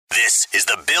This is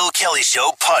the Bill Kelly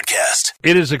Show podcast.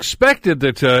 It is expected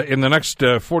that in the next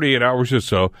 48 hours or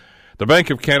so, the Bank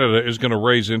of Canada is going to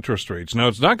raise interest rates. Now,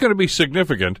 it's not going to be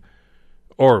significant,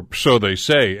 or so they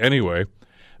say anyway,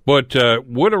 but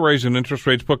would a raise in interest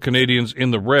rates put Canadians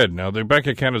in the red? Now, the Bank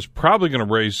of Canada is probably going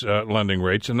to raise lending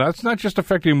rates, and that's not just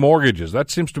affecting mortgages.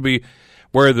 That seems to be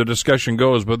where the discussion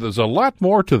goes, but there's a lot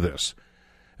more to this.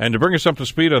 And to bring us up to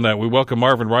speed on that, we welcome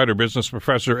Marvin Ryder, business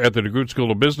professor at the DeGroote School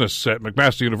of Business at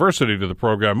McMaster University, to the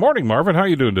program. Morning, Marvin. How are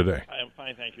you doing today? I'm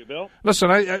fine, thank you, Bill.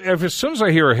 Listen, as soon as I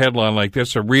hear a headline like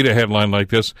this or read a headline like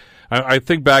this, I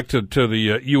think back to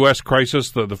the U.S.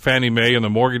 crisis, the Fannie Mae and the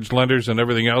mortgage lenders and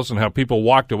everything else, and how people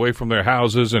walked away from their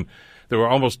houses, and there were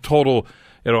almost total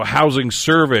housing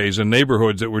surveys in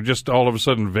neighborhoods that were just all of a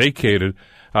sudden vacated.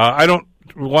 I don't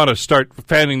want to start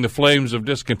fanning the flames of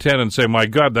discontent and say, my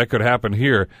God, that could happen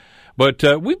here. But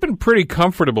we've been pretty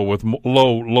comfortable with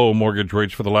low mortgage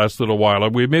rates for the last little while. Are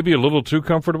we maybe a little too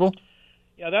comfortable?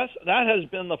 Yeah, that has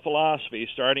been the philosophy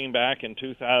starting back in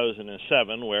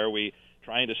 2007, where we,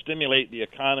 trying to stimulate the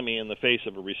economy in the face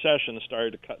of a recession,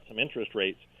 started to cut some interest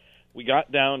rates. We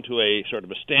got down to a sort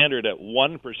of a standard at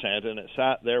 1%, and it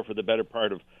sat there for the better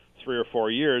part of 3 or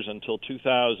 4 years until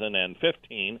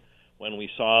 2015, when we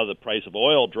saw the price of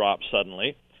oil drop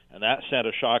suddenly, and that sent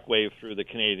a shockwave through the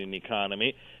Canadian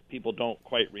economy. People don't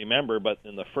quite remember, but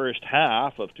in the first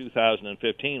half of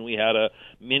 2015, we had a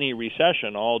mini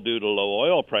recession, all due to low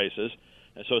oil prices.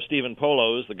 And so Stephen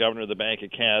Poloz, the governor of the Bank of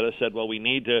Canada, said, well, we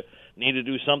need to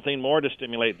do something more to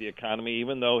stimulate the economy.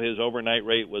 Even though his overnight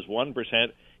rate was 1%,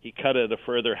 he cut it a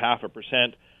further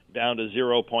 0.5% down to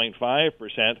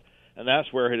 0.5%, and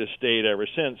that's where it has stayed ever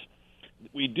since.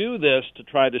 We do this to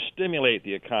try to stimulate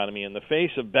the economy. In the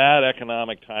face of bad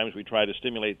economic times, we try to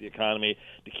stimulate the economy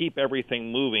to keep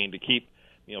everything moving, to keep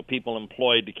people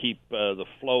employed, to keep the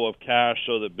flow of cash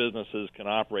so that businesses can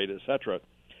operate, etc.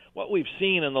 What we've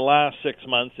seen in the last 6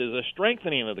 months is a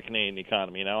strengthening of the Canadian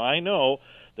economy. Now, I know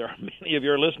there are many of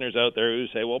your listeners out there who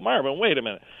say, well, Marvin, wait a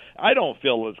minute. I don't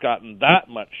feel it's gotten that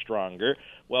much stronger.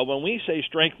 Well, when we say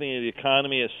strengthening of the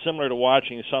economy, it's similar to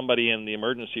watching somebody in the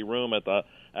emergency room at the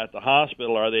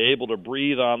hospital. Are they able to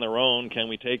breathe on their own? Can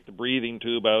we take the breathing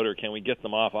tube out, or can we get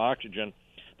them off oxygen?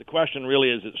 The question really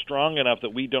is it strong enough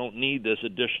that we don't need this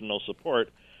additional support?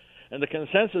 And the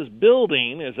consensus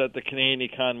building is that the Canadian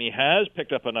economy has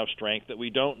picked up enough strength that we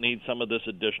don't need some of this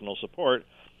additional support.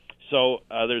 So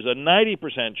there's a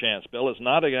 90% chance, Bill. It's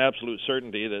not an absolute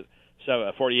certainty that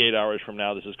 48 hours from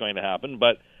now this is going to happen,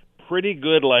 but pretty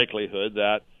good likelihood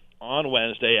that on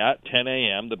Wednesday at 10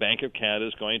 a.m., the Bank of Canada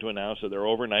is going to announce that their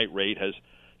overnight rate has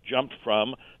jumped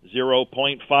from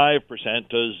 0.5%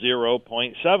 to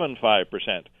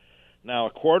 0.75%. Now, a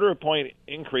quarter of point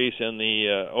increase in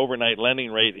the overnight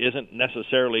lending rate isn't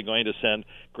necessarily going to send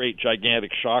great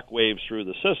gigantic shock waves through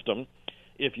the system.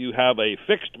 If you have a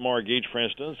fixed mortgage, for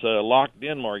instance, a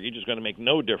locked-in mortgage is going to make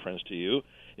no difference to you.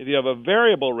 If you have a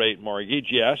variable rate mortgage,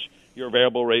 yes, your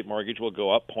variable rate mortgage will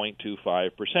go up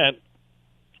 0.25%.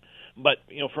 But,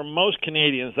 for most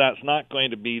Canadians, that's not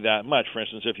going to be that much. For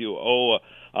instance, if you owe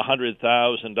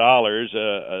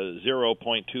 $100,000,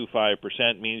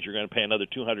 0.25% means you're going to pay another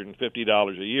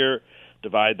 $250 a year.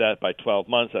 Divide that by 12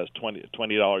 months, that's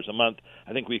 $20 a month.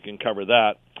 I think we can cover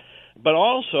that. But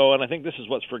also, and I think this is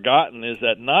what's forgotten, is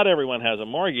that not everyone has a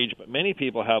mortgage, but many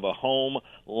people have a home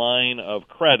line of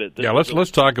credit. Yeah, let's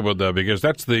talk about that, because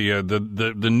that's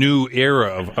the new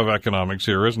era of economics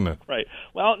here, isn't it? Right.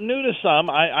 Well, new to some.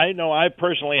 I know I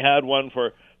personally had one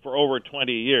for over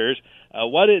 20 years.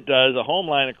 What it does, a home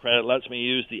line of credit lets me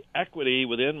use the equity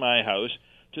within my house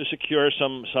to secure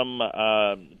some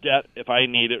debt if I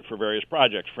need it for various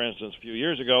projects. For instance, a few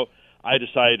years ago, I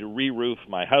decided to re-roof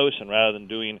my house, and rather than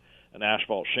doing an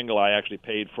asphalt shingle, I actually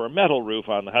paid for a metal roof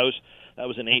on the house. That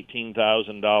was an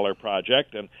 $18,000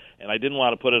 project, and I didn't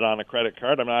want to put it on a credit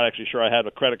card. I'm not actually sure I had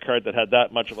a credit card that had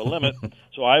that much of a limit,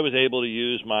 so I was able to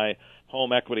use my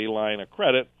home equity line of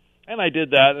credit, and I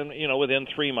did that, and within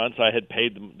 3 months I had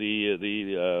paid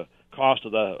the cost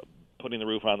of putting the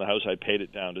roof on the house. I paid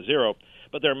it down to zero.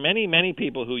 But there are many, many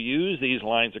people who use these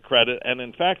lines of credit, and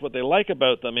in fact what they like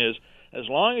about them is as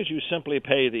long as you simply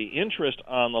pay the interest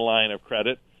on the line of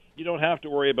credit, you don't have to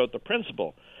worry about the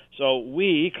principal. So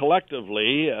we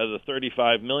collectively, the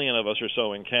 35 million of us or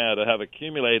so in Canada, have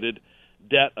accumulated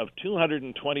debt of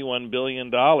 $221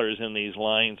 billion in these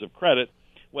lines of credit.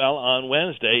 Well, on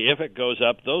Wednesday, if it goes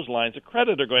up, those lines of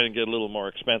credit are going to get a little more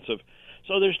expensive.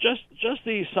 So there's just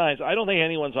these signs. I don't think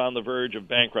anyone's on the verge of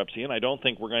bankruptcy, and I don't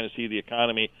think we're going to see the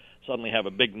economy suddenly have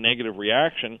a big negative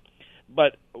reaction.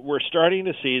 But we're starting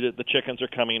to see that the chickens are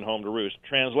coming home to roost.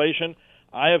 Translation,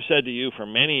 I have said to you for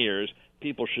many years,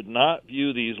 people should not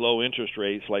view these low interest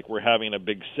rates like we're having a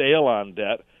big sale on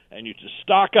debt, and you just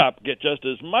stock up, get just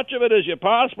as much of it as you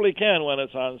possibly can when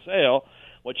it's on sale.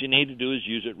 What you need to do is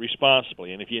use it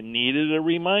responsibly. And if you needed a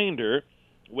reminder,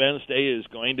 Wednesday is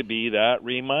going to be that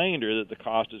reminder that the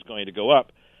cost is going to go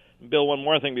up. Bill, one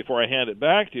more thing before I hand it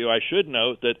back to you. I should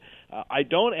note that I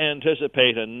don't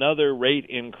anticipate another rate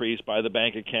increase by the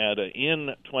Bank of Canada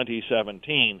in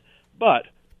 2017, but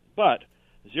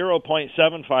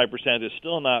 0.75% is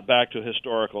still not back to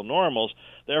historical normals.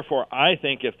 Therefore, I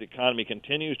think if the economy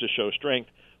continues to show strength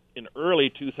in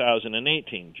early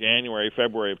 2018, January,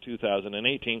 February of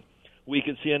 2018, we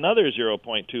could see another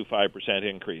 0.25%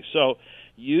 increase. So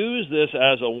use this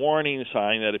as a warning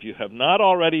sign that if you have not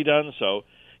already done so,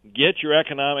 get your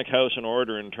economic house in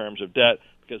order in terms of debt,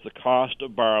 because the cost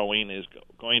of borrowing is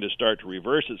going to start to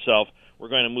reverse itself. We're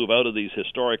going to move out of these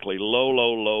historically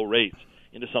low rates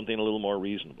into something a little more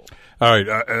reasonable. All right,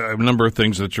 a number of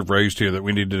things that you've raised here that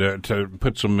we need to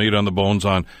put some meat on the bones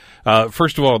on.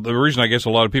 First of all, the reason I guess a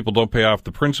lot of people don't pay off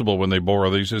the principal when they borrow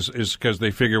these is because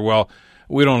they figure, well,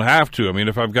 we don't have to. I mean,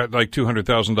 if I've got like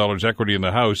 $200,000 equity in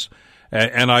the house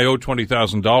and I owe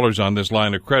 $20,000 on this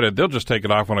line of credit, they'll just take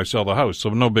it off when I sell the house, so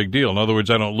no big deal. In other words,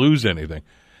 I don't lose anything.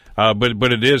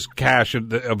 But it is cash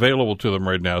available to them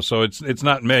right now, so it's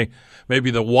not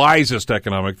maybe the wisest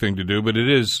economic thing to do, but it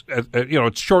is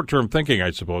it's short-term thinking,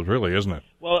 I suppose, really, isn't it?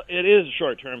 Well, it is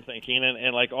short-term thinking,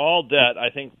 and like all debt, I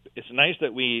think it's nice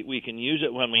that we can use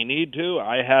it when we need to.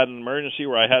 I had an emergency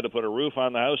where I had to put a roof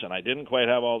on the house, and I didn't quite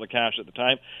have all the cash at the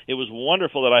time. It was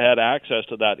wonderful that I had access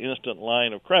to that instant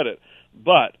line of credit,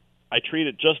 but I treat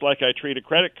it just like I treat a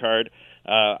credit card.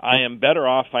 I am better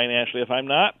off financially if I'm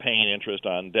not paying interest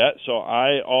on debt, so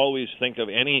I always think of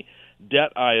any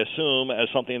debt I assume as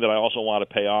something that I also want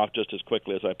to pay off just as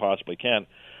quickly as I possibly can.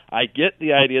 I get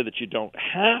the idea that you don't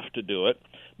have to do it,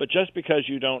 but just because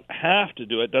you don't have to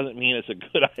do it doesn't mean it's a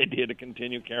good idea to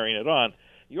continue carrying it on.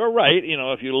 You're right.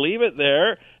 If you leave it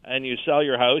there and you sell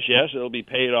your house, yes, it'll be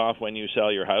paid off when you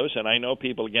sell your house. And I know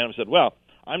people, again, have said, well,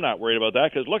 I'm not worried about that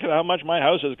because look at how much my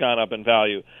house has gone up in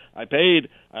value. I paid,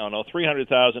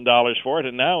 $300,000 for it,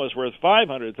 and now it's worth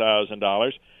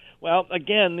 $500,000. Well,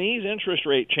 again, these interest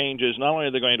rate changes, not only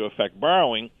are they going to affect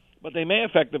borrowing, but they may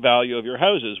affect the value of your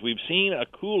houses. We've seen a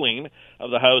cooling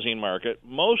of the housing market,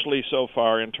 mostly so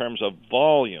far in terms of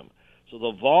volume. So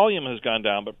the volume has gone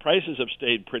down, but prices have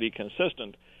stayed pretty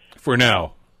consistent. For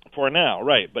now. For now,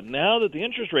 right. But now that the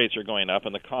interest rates are going up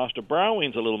and the cost of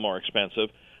borrowing is a little more expensive,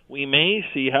 we may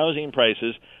see housing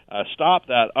prices stop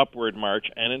that upward march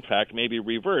and, in fact, maybe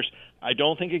reverse. I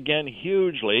don't think, again,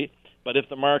 hugely, but if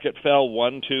the market fell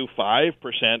 1 to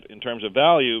 5% in terms of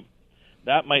value,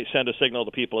 that might send a signal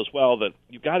to people as well that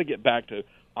you've got to get back to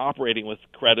operating with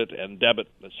credit and debit,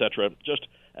 et cetera, just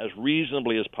as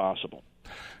reasonably as possible.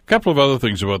 A couple of other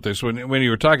things about this. When you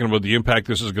were talking about the impact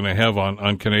this is going to have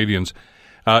on Canadians,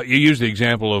 you use the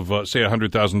example of, say,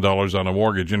 $100,000 on a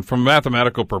mortgage. And from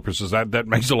mathematical purposes, that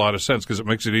makes a lot of sense because it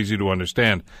makes it easy to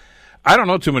understand. I don't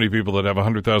know too many people that have a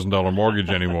 $100,000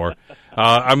 mortgage anymore.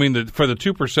 For the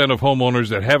 2% of homeowners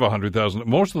that have $100,000,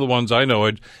 most of the ones I know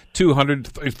had $200,000,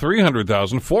 $300,000,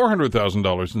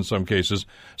 $400,000 in some cases.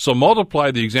 So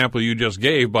multiply the example you just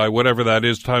gave by whatever that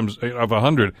is times of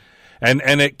 100. And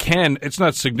it's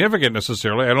not significant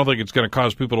necessarily. I don't think it's going to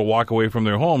cause people to walk away from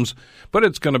their homes, but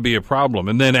it's going to be a problem.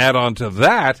 And then add on to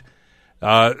that,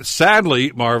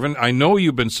 sadly, Marvin, I know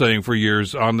you've been saying for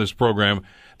years on this program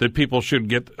that people should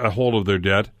get a hold of their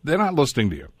debt. They're not listening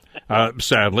to you,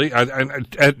 sadly.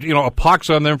 A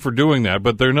pox on them for doing that,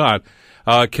 but they're not.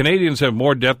 Canadians have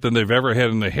more debt than they've ever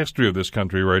had in the history of this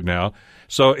country right now.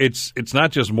 So it's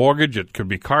not just mortgage. It could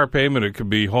be car payment. It could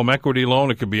be home equity loan.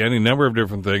 It could be any number of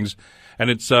different things. And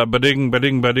it's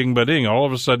ba-ding. All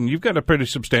of a sudden, you've got a pretty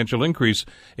substantial increase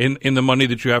in the money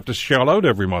that you have to shell out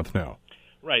every month now.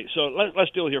 Right. So let's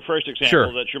deal with your first example,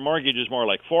 sure, that your mortgage is more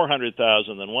like $400,000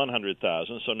 than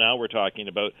 $100,000. So now we're talking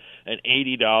about an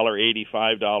 $80,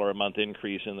 $85 a month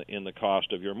increase in the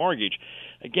cost of your mortgage.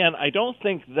 Again, I don't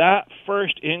think that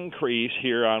first increase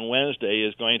here on Wednesday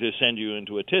is going to send you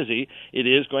into a tizzy. It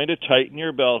is going to tighten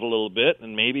your belt a little bit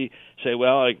and maybe say,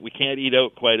 well, we can't eat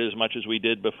out quite as much as we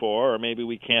did before, or maybe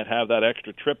we can't have that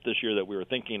extra trip this year that we were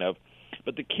thinking of.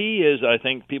 But the key is, I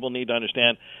think people need to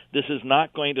understand, this is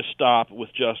not going to stop with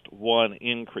just one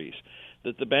increase.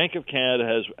 That the Bank of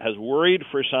Canada has worried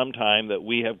for some time that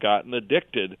we have gotten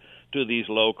addicted to these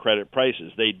low credit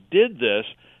prices. They did this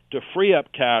to free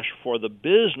up cash for the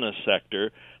business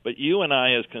sector, but you and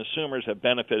I as consumers have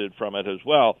benefited from it as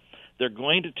well. they're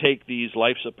going to take these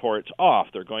life supports off.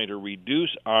 They're going to reduce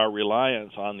our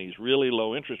reliance on these really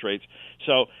low interest rates.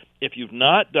 So if you've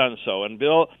not done so, and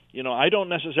Bill, I don't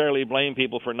necessarily blame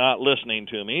people for not listening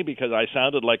to me because I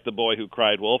sounded like the boy who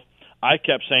cried wolf. I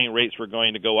kept saying rates were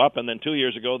going to go up, and then 2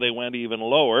 years ago they went even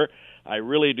lower. I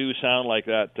really do sound like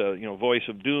that voice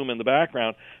of doom in the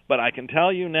background, but I can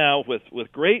tell you now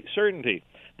with great certainty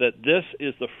that this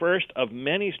is the first of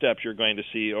many steps you're going to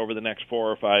see over the next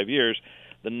 4 or 5 years.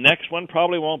 The next one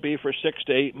probably won't be for 6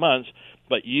 to 8 months,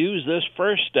 but use this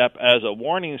first step as a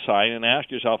warning sign and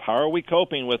ask yourself, how are we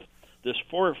coping with this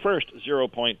first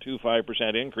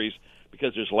 0.25% increase,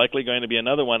 because there's likely going to be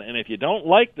another one. And if you don't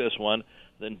like this one,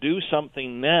 then do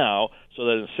something now so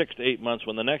that in 6 to 8 months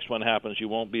when the next one happens, you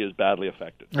won't be as badly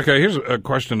affected. Okay, here's a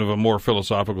question of a more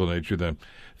philosophical nature then.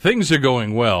 Things are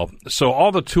going well, so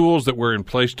all the tools that were in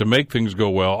place to make things go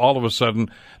well, all of a sudden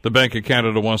the Bank of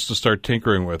Canada wants to start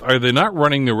tinkering with. Are they not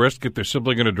running the risk that they're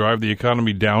simply going to drive the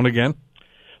economy down again?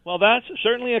 Well, that's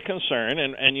certainly a concern,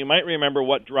 and you might remember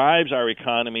what drives our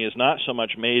economy is not so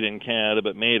much made in Canada,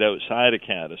 but made outside of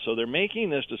Canada. So they're making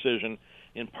this decision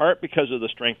in part because of the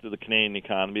strength of the Canadian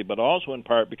economy, but also in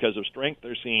part because of strength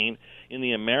they're seeing in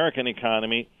the American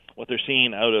economy, what they're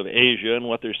seeing out of Asia, and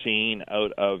what they're seeing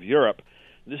out of Europe.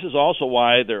 This is also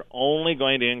why they're only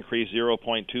going to increase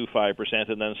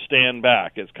 0.25% and then stand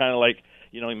back. It's kind of like,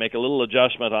 you make a little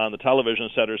adjustment on the television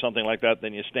set or something like that,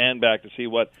 then you stand back to see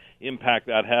what impact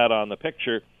that had on the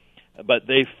picture. But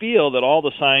they feel that all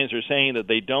the signs are saying that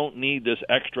they don't need this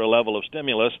extra level of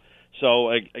stimulus. So,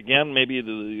 again, maybe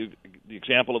the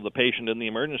example of the patient in the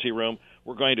emergency room,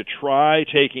 we're going to try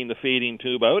taking the feeding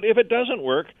tube out. If it doesn't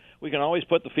work, we can always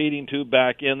put the feeding tube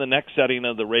back in. The next setting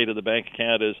of the rate of the Bank of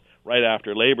Canada is right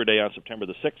after Labor Day on September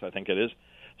the 6th, I think it is.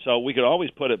 So we could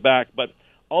always put it back, but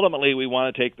ultimately, we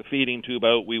want to take the feeding tube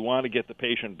out. We want to get the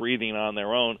patient breathing on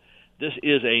their own. This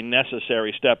is a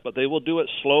necessary step, but they will do it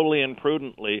slowly and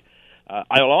prudently.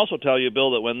 I'll also tell you,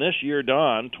 Bill, that when this year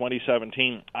dawned,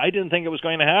 2017, I didn't think it was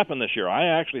going to happen this year.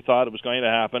 I actually thought it was going to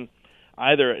happen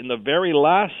either in the very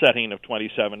last setting of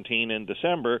 2017 in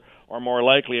December or more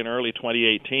likely in early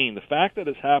 2018. The fact that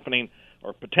it's happening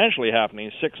or potentially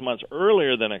happening 6 months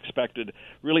earlier than expected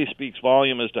really speaks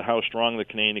volume as to how strong the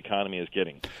Canadian economy is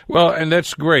getting. Well, and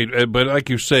that's great, but like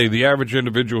you say, the average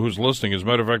individual who's listening, as a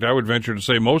matter of fact, I would venture to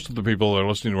say most of the people that are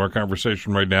listening to our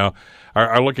conversation right now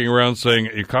are looking around saying,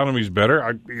 economy's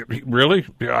better? Really?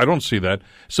 I don't see that.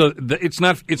 So it's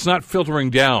not filtering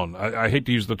down. I hate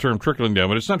to use the term trickling down,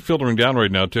 but it's not filtering down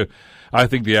right now to, I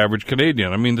think, the average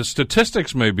Canadian. I mean, the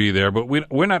statistics may be there, but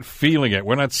we're not feeling it.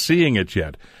 We're not seeing it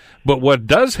yet. But what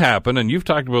does happen, and you've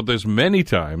talked about this many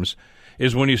times,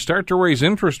 is when you start to raise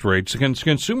interest rates,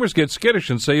 consumers get skittish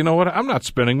and say, you know what, I'm not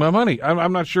spending my money.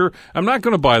 I'm not sure. I'm not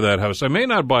going to buy that house. I may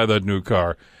not buy that new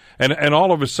car. And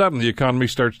all of a sudden, the economy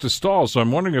starts to stall. So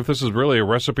I'm wondering if this is really a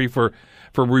recipe for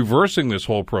reversing this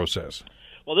whole process.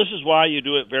 Well, this is why you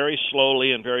do it very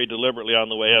slowly and very deliberately on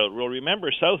the way out. Well,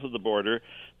 remember, south of the border,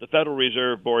 the Federal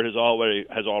Reserve Board has already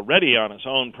on its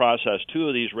own processed 2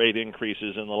 of these rate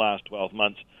increases in the last 12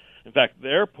 months. In fact,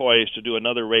 they're poised to do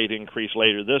another rate increase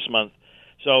later this month.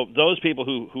 So those people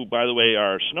who, by the way,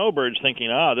 are snowbirds thinking,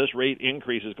 this rate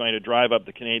increase is going to drive up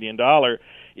the Canadian dollar,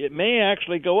 it may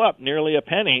actually go up nearly a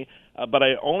penny, but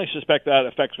I only suspect that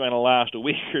effect's going to last a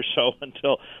week or so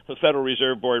until the Federal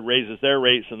Reserve Board raises their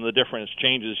rates and the difference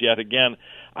changes yet again.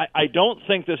 I don't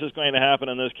think this is going to happen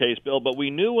in this case, Bill, but we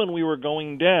knew when we were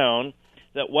going down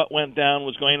that what went down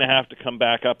was going to have to come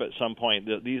back up at some point.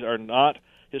 These are not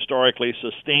historically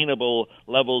sustainable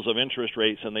levels of interest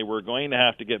rates, and they were going to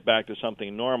have to get back to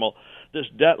something normal. This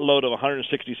debt load of 167%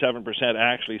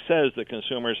 actually says that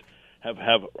consumers have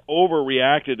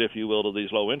overreacted, if you will, to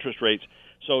these low interest rates.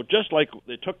 So just like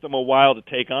it took them a while to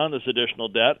take on this additional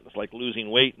debt, it's like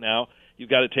losing weight now. You've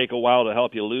got to take a while to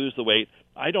help you lose the weight.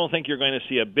 I don't think you're going to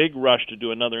see a big rush to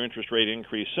do another interest rate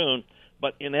increase soon,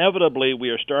 but inevitably we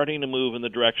are starting to move in the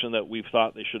direction that we've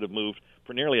thought they should have moved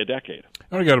for nearly a decade.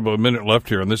 I only got about a minute left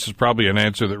here, and this is probably an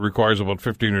answer that requires about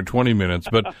 15 or 20 minutes.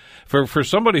 But for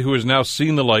somebody who has now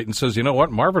seen the light and says, you know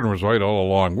what, Marvin was right all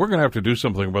along, we're going to have to do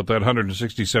something about that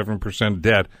 167%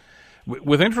 debt.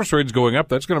 With interest rates going up,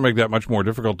 that's going to make that much more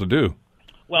difficult to do.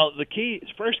 Well, the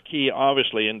first key,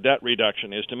 obviously, in debt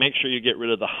reduction is to make sure you get rid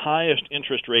of the highest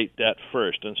interest rate debt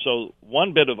first. And so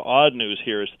one bit of odd news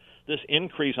here is this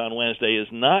increase on Wednesday is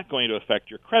not going to affect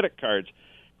your credit cards.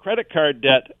 Credit card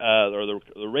debt, or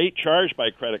the rate charged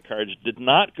by credit cards, did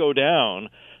not go down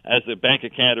as the Bank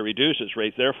of Canada reduced its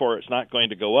rates. Therefore, it's not going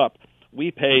to go up.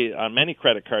 we pay on many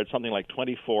credit cards something like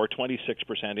 24,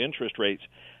 26% interest rates.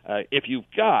 If you've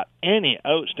got any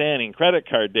outstanding credit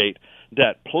card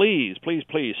debt, please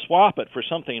swap it for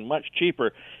something much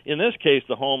cheaper. In this case,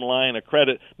 the home line of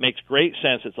credit makes great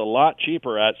sense. It's a lot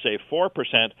cheaper at, say, 4%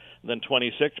 than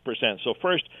 26%. So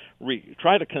first,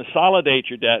 try to consolidate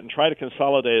your debt and try to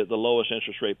consolidate it at the lowest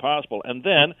interest rate possible. And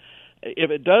then,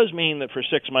 if it does mean that for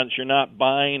 6 months you're not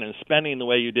buying and spending the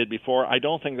way you did before, I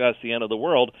don't think that's the end of the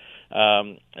world.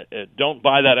 Don't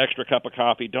buy that extra cup of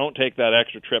coffee. Don't take that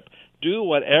extra trip. Do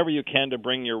whatever you can to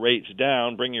bring your rates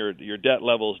down, bring your debt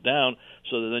levels down,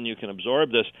 so that then you can absorb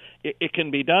this. It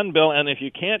can be done, Bill, and if you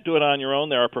can't do it on your own,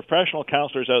 there are professional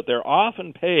counselors out there,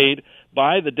 often paid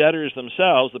by the debtors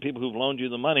themselves, the people who've loaned you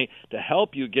the money, to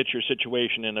help you get your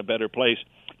situation in a better place.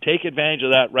 Take advantage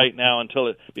of that right now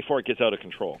before it gets out of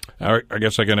control. All right, I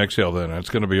guess I can exhale then. It's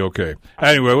going to be okay.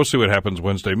 Anyway, we'll see what happens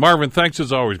Wednesday. Marvin, thanks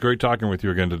as always. Great talking with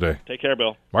you again today. Take care,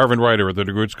 Bill. Marvin Ryder at the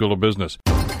DeGroote School of Business.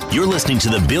 You're listening to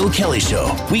The Bill Kelly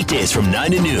Show, weekdays from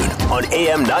 9 to noon on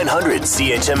AM 900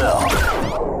 CHML.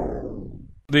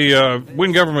 The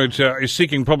Wynne government is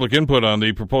seeking public input on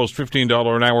the proposed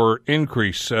 $15 an hour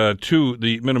increase to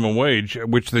the minimum wage,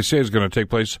 which they say is going to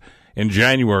take place in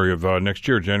January of next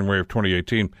year, January of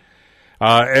 2018.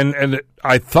 And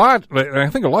I thought, and I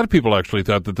think a lot of people actually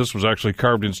thought that this was actually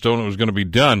carved in stone. It was going to be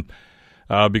done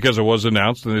because it was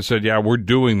announced, and they said, yeah, we're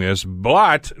doing this.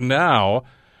 But now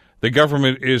the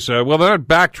government is, they're not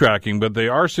backtracking, but they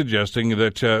are suggesting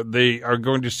that they are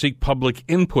going to seek public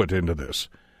input into this,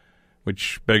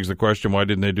 which begs the question, why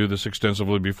didn't they do this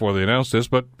extensively before they announced this?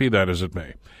 But be that as it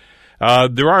may.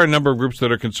 There are a number of groups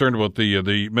that are concerned about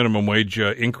the minimum wage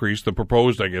increase, the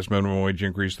proposed, minimum wage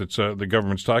increase that's the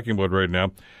government's talking about right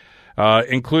now,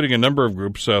 including a number of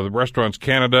groups, the Restaurants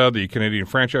Canada, the Canadian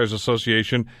Franchise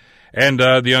Association, and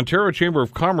the Ontario Chamber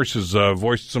of Commerce has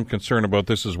voiced some concern about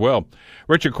this as well.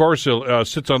 Richard Corsill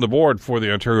sits on the board for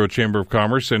the Ontario Chamber of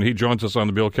Commerce, and he joins us on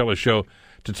the Bill Kelly Show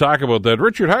to talk about that.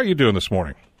 Richard, how are you doing this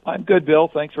morning? I'm good, Bill.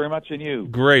 Thanks very much, and you?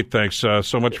 Great, thanks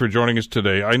so much for joining us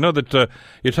today. I know that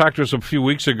you talked to us a few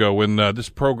weeks ago when this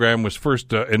program was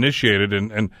first initiated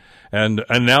and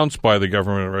announced by the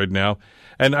government right now.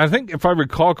 And I think, if I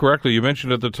recall correctly, you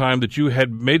mentioned at the time that you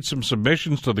had made some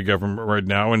submissions to the government right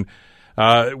now and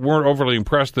weren't overly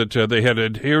impressed that they had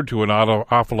adhered to an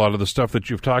awful lot of the stuff that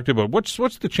you've talked about. What's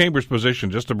the Chamber's position,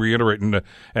 just to reiterate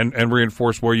and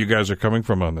reinforce where you guys are coming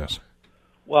from on this?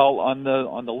 Well, on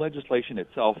the legislation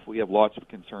itself, we have lots of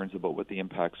concerns about what the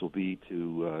impacts will be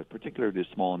to, particularly to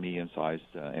small and medium-sized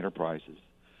enterprises.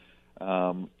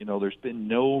 There's been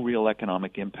no real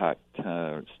economic impact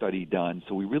study done,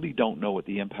 so we really don't know what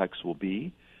the impacts will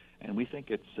be. And we think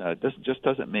just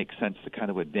doesn't make sense to kind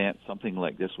of advance something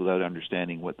like this without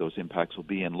understanding what those impacts will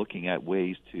be and looking at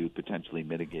ways to potentially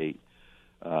mitigate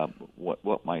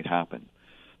what might happen.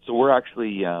 So we're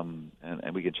actually, and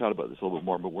we can chat about this a little bit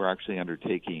more, but we're actually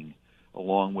undertaking,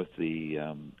 along with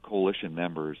the coalition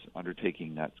members,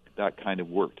 undertaking that kind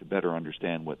of work to better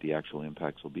understand what the actual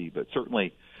impacts will be. But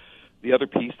certainly, the other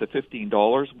piece, the $15,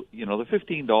 the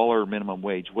 $15 minimum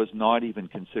wage was not even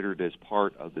considered as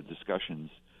part of the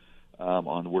discussions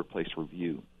on the workplace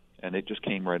review. And it just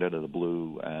came right out of the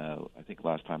blue. I think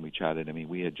last time we chatted,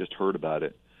 we had just heard about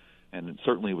it, and it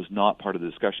certainly was not part of the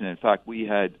discussion. In fact, we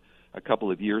had a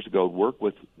couple of years ago work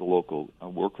with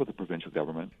the provincial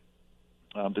government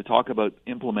to talk about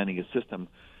implementing a system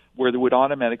where there would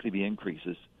automatically be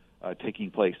increases taking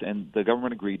place, and the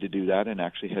government agreed to do that and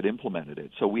actually had implemented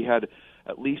it. So we had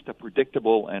at least a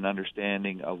predictable and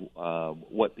understanding of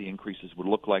what the increases would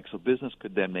look like, so business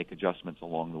could then make adjustments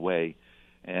along the way,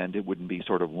 and it wouldn't be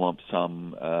sort of lump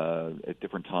sum at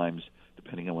different times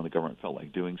depending on when the government felt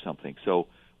like doing something. So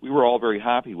we were all very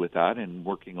happy with that and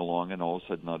working along, and all of a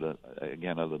sudden, out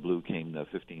of the blue came the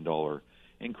 $15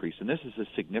 increase. And this is a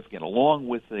significant, along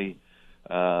with the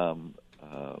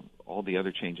all the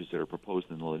other changes that are proposed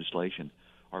in the legislation,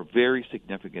 are very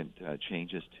significant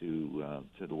changes to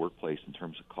the workplace in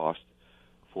terms of cost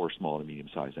for small and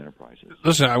medium-sized enterprises.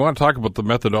 Listen, I want to talk about the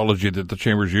methodology that the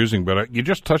Chamber is using, but you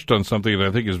just touched on something that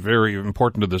I think is very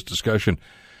important to this discussion.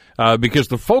 Because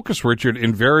the focus, Richard,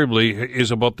 invariably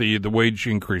is about the wage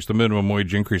increase, the minimum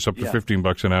wage increase up to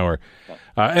 $15 an hour,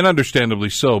 and understandably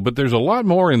so. But there's a lot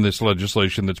more in this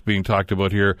legislation that's being talked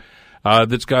about here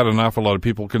that's got an awful lot of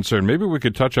people concerned. Maybe we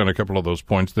could touch on a couple of those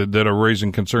points that are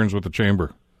raising concerns with the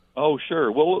Chamber. Oh,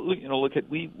 sure. Well,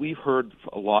 we've heard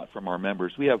a lot from our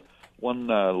members. We have one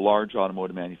large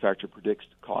automotive manufacturer predicts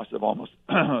the cost of almost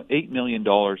 $8 million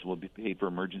will be paid for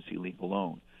emergency leave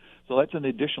alone. So that's an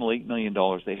additional $8 million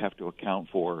they have to account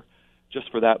for just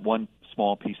for that one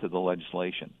small piece of the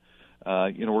legislation.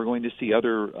 We're going to see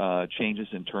other changes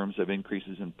in terms of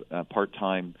increases in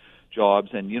part-time jobs.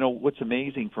 And, what's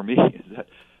amazing for me is that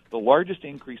the largest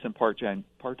increase in part-time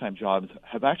jobs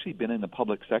have actually been in the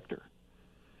public sector.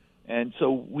 And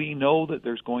so we know that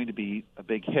there's going to be a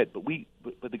big hit,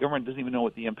 but the government doesn't even know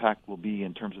what the impact will be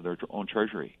in terms of their own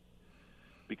treasury.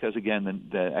 Because, again,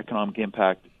 the economic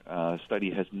impact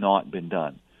study has not been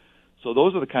done. So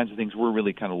those are the kinds of things we're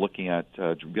really kind of looking at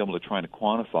to be able to try to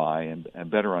quantify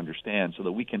and better understand so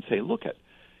that we can say,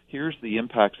 here's the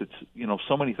impacts. It's,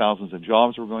 so many thousands of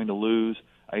jobs we're going to lose.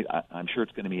 I'm sure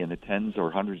it's going to be in the tens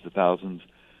or hundreds of thousands,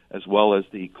 as well as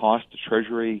the cost to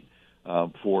Treasury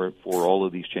for all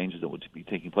of these changes that would be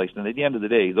taking place. And at the end of the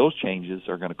day, those changes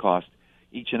are going to cost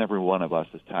each and every one of us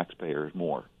as taxpayers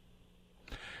more.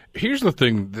 Here's the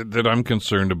thing that I'm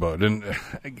concerned about, and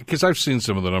because I've seen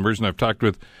some of the numbers, and I've talked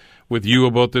with you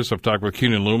about this. I've talked with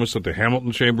Keenan Loomis at the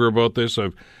Hamilton Chamber about this.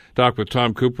 I've talked with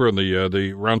Tom Cooper on the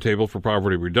Roundtable for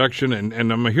Poverty Reduction,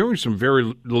 and I'm hearing some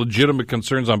very legitimate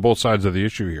concerns on both sides of the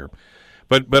issue here.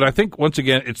 But I think, once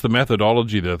again, it's the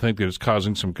methodology that I think that is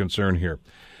causing some concern here.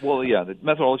 Well, yeah, the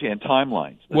methodology and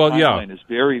timelines. The timeline is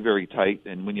very, very tight,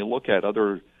 and when you look at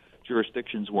other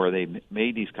jurisdictions where they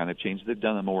made these kind of changes, they've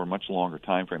done them over a much longer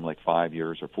time frame, like 5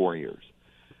 years or 4 years.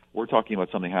 We're talking about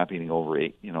something happening over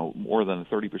more than a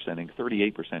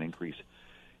 38% increase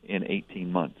in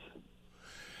 18 months.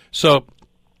 So,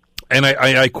 and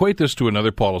I equate this to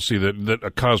another policy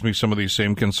that caused me some of these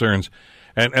same concerns,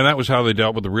 and that was how they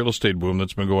dealt with the real estate boom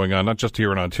that's been going on, not just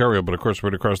here in Ontario, but of course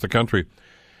right across the country.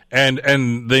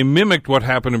 And they mimicked what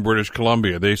happened in British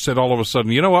Columbia. They said all of a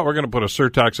sudden, you know what, we're going to put a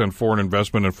surtax on foreign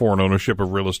investment and foreign ownership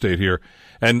of real estate here.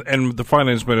 And the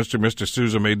finance minister, Mr.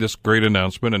 Sousa, made this great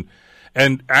announcement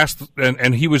and asked,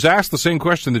 and he was asked the same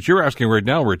question that you're asking right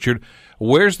now, Richard.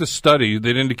 Where's the study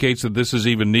that indicates that this is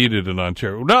even needed in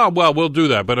Ontario? No, well, we'll do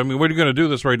that, but I mean, we're going to do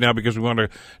this right now because we want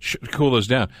to cool this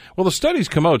down. Well, the studies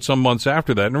come out some months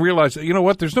after that and realize that, you know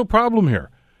what, there's no problem here.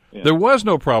 Yeah. There was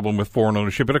no problem with foreign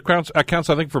ownership. It accounts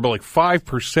I think, for about like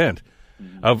 5%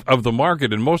 of the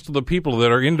market, and most of the people that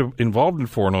are involved in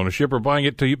foreign ownership are buying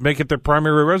it to make it their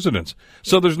primary residence.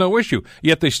 So there's no issue.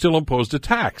 Yet they still imposed a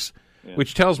tax,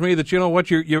 which tells me that, you know what,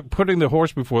 you're putting the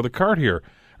horse before the cart here,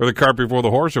 or the cart before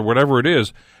the horse, or whatever it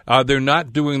is. They're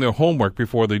not doing their homework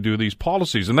before they do these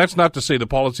policies. And that's not to say the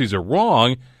policies are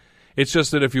wrong. It's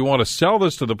just that if you want to sell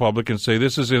this to the public and say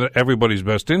this is in everybody's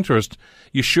best interest,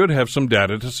 you should have some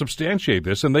data to substantiate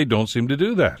this, and they don't seem to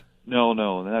do that. No,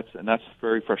 and that's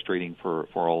very frustrating for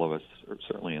all of us,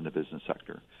 certainly in the business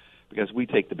sector, because we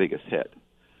take the biggest hit,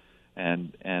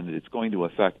 and it's going to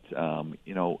affect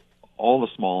all the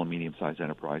small and medium-sized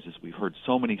enterprises. We've heard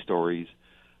so many stories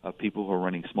of people who are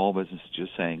running small businesses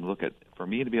just saying, look, for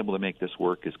me to be able to make this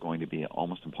work is going to be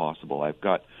almost impossible. I've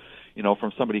got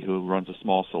from somebody who runs a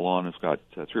small salon who's got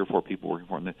 3 or 4 people working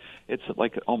for them, it's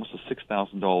like almost a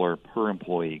 $6,000 per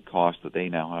employee cost that they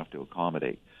now have to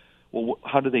accommodate. Well,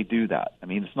 how do they do that? I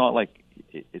mean, it's not like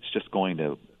it's just going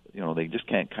to, they just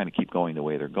can't kind of keep going the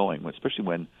way they're going, especially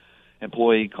when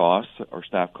employee costs or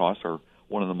staff costs are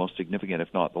one of the most significant,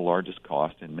 if not the largest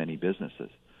cost in many businesses.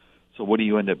 So what do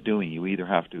you end up doing? You either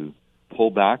have to pull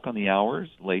back on the hours,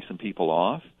 lay some people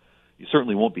off. You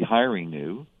certainly won't be hiring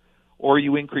new, or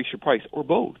you increase your price, or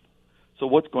both. So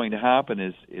what's going to happen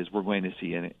is we're going to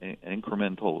see an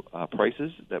incremental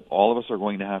prices that all of us are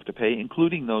going to have to pay,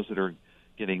 including those that are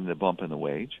getting the bump in the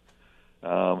wage,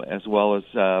 as well as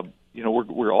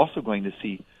we're also going to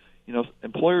see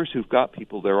employers who've got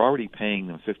people, they're already paying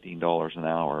them $15 an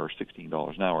hour or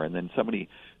 $16 an hour, and then somebody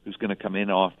who's going to come in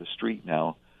off the street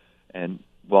now, and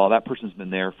while that person's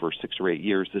been there for 6 or 8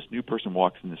 years, this new person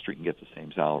walks in the street and gets the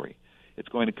same salary. It's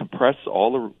going to compress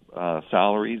all the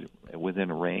salaries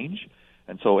within a range,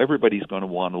 and so everybody's going to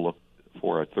want to look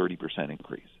for a 30%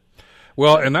 increase.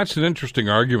 Well, and that's an interesting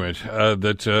argument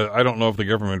that I don't know if the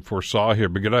government foresaw here,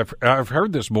 because I've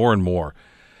heard this more and more.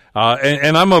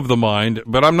 And I'm of the mind,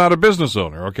 but I'm not a business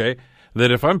owner, okay,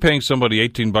 that if I'm paying somebody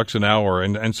 $18 an hour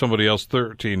and somebody else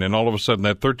 $13, and all of a sudden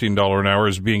that $13 an hour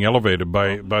is being elevated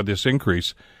by this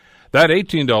increase, that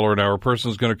 $18 an hour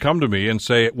person is going to come to me and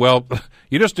say, well,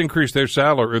 you just increased their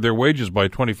salary or their wages by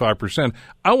 25%.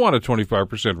 I want a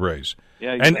 25% raise.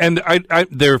 Yeah, and I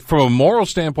there, from a moral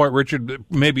standpoint, Richard,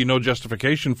 maybe no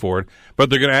justification for it, but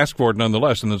they're going to ask for it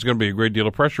nonetheless, and there's going to be a great deal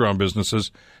of pressure on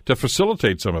businesses to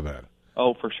facilitate some of that.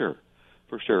 Oh, for sure.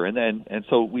 And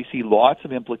so we see lots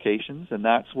of implications, and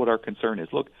that's what our concern is.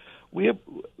 Look, we have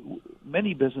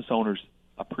many business owners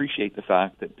appreciate the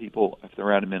fact that people, if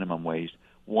they're at a minimum wage,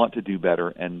 want to do better,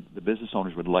 and the business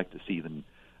owners would like to see them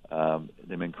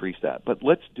increase that. But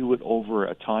let's do it over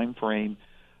a time frame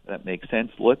that makes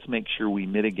sense. Let's make sure we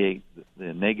mitigate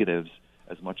the negatives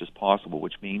as much as possible,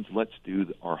 which means let's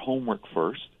do our homework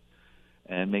first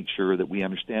and make sure that we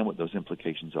understand what those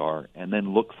implications are, and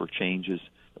then look for changes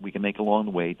that we can make along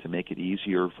the way to make it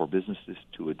easier for businesses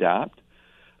to adapt.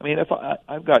 I mean, if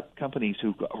I've got companies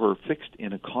who are fixed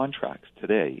in a contracts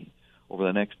today over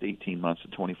the next 18 months to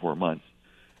 24 months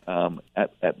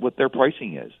at what their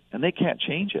pricing is, and they can't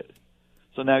change it.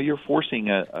 So now you're forcing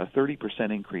a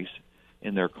 30% increase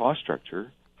in their cost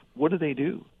structure. What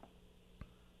do?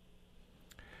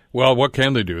 Well, what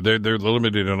can they do? They're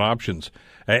limited in options.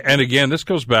 And again, this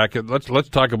goes back. Let's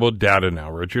talk about data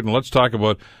now, Richard, and let's talk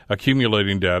about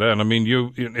accumulating data. And I mean,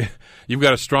 you've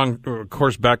got a strong, of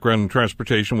course, background in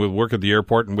transportation with work at the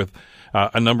airport and with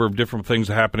a number of different things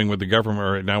happening with the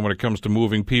government right now when it comes to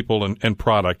moving people and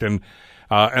product. And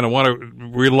I want to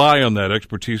rely on that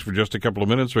expertise for just a couple of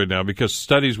minutes right now, because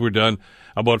studies were done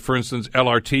about, for instance,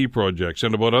 LRT projects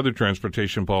and about other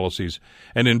transportation policies,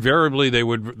 and invariably they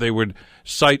would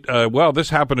cite, well, this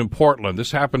happened in Portland,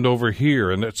 this happened over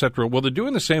here, and et cetera. Well, they're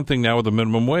doing the same thing now with the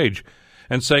minimum wage,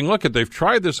 and saying, look, they've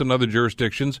tried this in other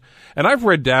jurisdictions, and I've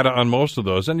read data on most of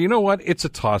those, and you know what? It's a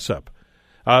toss-up.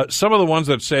 Some of the ones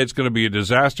that say it's going to be a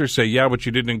disaster say, yeah, but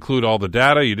you didn't include all the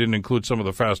data. You didn't include some of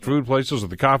the fast food places or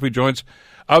the coffee joints.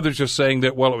 Others just saying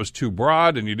that, well, it was too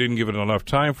broad and you didn't give it enough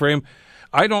time frame.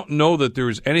 I don't know that there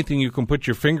is anything you can put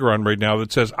your finger on right now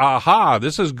that says, aha,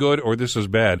 this is good or this is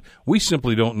bad. We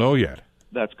simply don't know yet.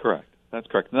 That's correct. And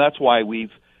that's why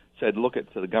we've said, look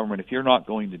to the government, if you're not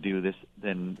going to do this,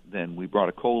 then we brought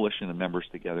a coalition of members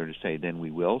together to say, then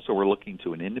we will. So we're looking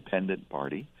to an independent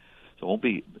party. So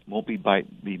it won't be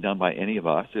done by any of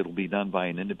us. It'll be done by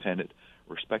an independent,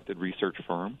 respected research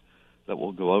firm that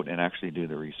will go out and actually do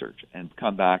the research and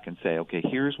come back and say, okay,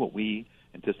 here's what we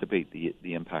anticipate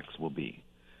the impacts will be.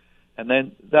 And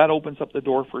then that opens up the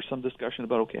door for some discussion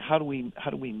about, okay, how do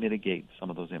we mitigate some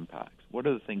of those impacts? What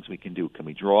are the things we can do? Can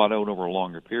we draw it out over a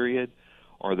longer period?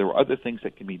 Or are there other things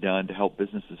that can be done to help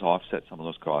businesses offset some of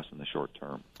those costs in the short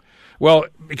term? Well,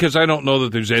 because I don't know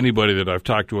that there's anybody that I've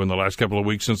talked to in the last couple of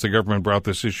weeks since the government brought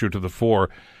this issue to the fore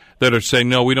that are saying,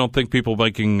 no, we don't think people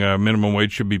making minimum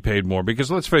wage should be paid more. Because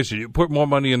let's face it, you put more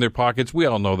money in their pockets. We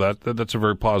all know that. That's a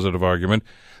very positive argument.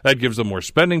 That gives them more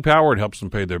spending power. It helps them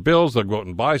pay their bills. They'll go out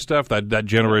and buy stuff. That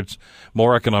generates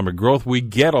more economic growth. We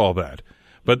get all that.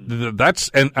 But that's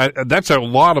a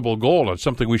laudable goal. It's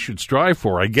something we should strive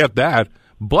for. I get that.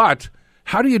 But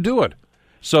how do you do it?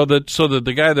 So that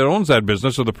the guy that owns that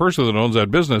business or the person that owns that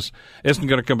business isn't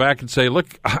going to come back and say,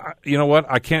 look, you know what?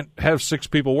 I can't have 6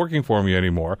 people working for me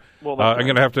anymore. Well, I'm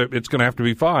going to have to. It's going to have to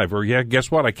be 5. Or yeah, guess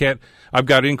what? I can't. I've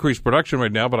got increased production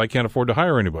right now, but I can't afford to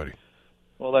hire anybody.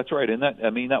 Well, that's right, and that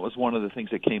was one of the things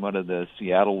that came out of the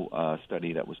Seattle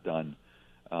study that was done.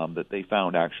 That they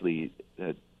found actually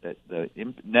that the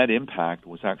net impact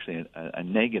was actually a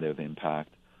negative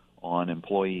impact on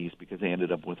employees because they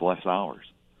ended up with less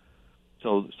hours.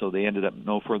 So they ended up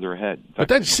no further ahead. But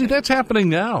that's happening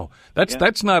now.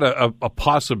 That's not a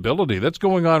possibility. That's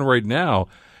going on right now.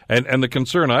 And the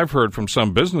concern I've heard from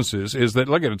some businesses is that,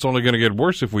 look, it's only going to get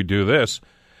worse if we do this.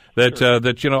 That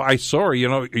sure.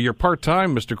 You're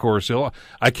part-time, Mr. Corsill.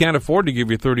 I can't afford to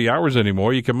give you 30 hours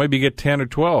anymore. You can maybe get 10 or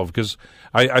 12 because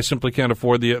I simply can't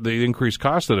afford the increased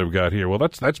cost that I've got here. Well,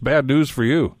 that's bad news for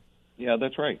you. Yeah,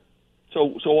 that's right.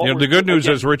 So the good news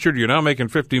is, Richard, you're now making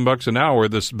 $15 an hour.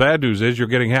 The bad news is you're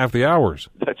getting half the hours.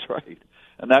 That's right,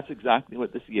 and that's exactly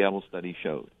what the Seattle study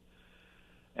showed,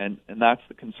 and that's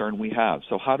the concern we have.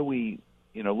 So how do we,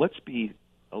 let's be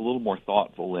a little more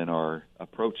thoughtful in our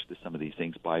approach to some of these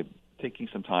things by taking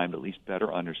some time to at least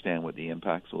better understand what the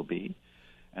impacts will be,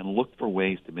 and look for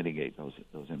ways to mitigate those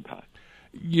impacts.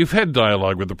 You've had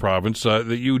dialogue with the province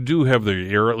that you do have the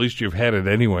ear, or at least you've had it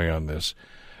anyway on this.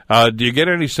 Do you get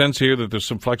any sense here that there's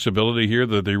some flexibility here,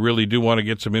 that they really do want to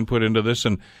get some input into this,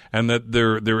 and that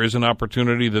there is an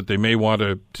opportunity that they may want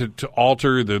to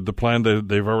alter the plan that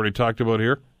they've already talked about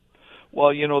here?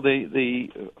 Well,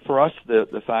 for us,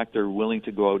 the fact they're willing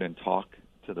to go out and talk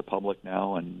to the public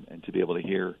now and to be able to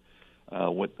hear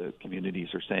what the communities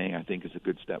are saying, I think is a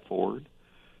good step forward.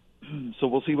 So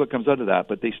we'll see what comes out of that,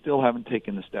 but they still haven't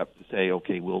taken the step to say,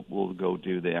 okay, we'll go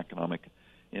do the economic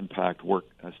impact work,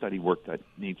 study work that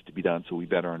needs to be done, so we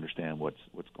better understand what's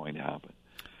going to happen.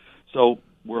 So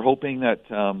we're hoping that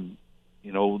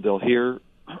they'll hear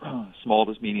small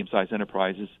to medium-sized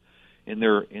enterprises in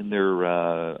their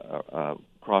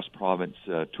cross-province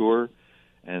tour,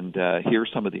 and hear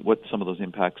what some of those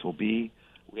impacts will be.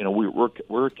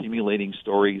 We're accumulating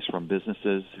stories from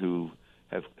businesses who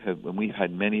have and we've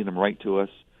had many of them write to us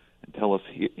and tell us,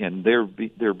 and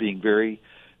they're being very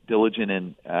diligent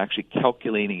in actually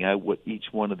calculating out what each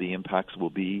one of the impacts will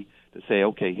be to say,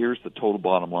 okay, here's the total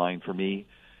bottom line for me,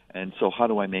 and so how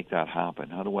do I make that happen?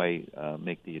 How do I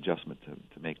make the adjustment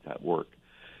to make that work?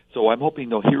 So I'm hoping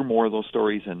they'll hear more of those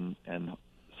stories, and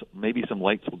maybe some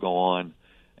lights will go on,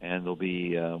 and there'll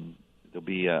be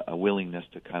a willingness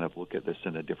to kind of look at this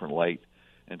in a different light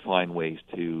and find ways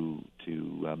to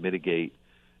mitigate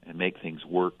and make things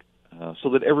work so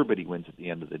that everybody wins at the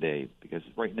end of the day. Because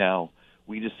right now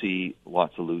we just see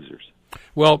lots of losers.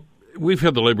 Well, we've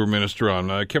had the Labour Minister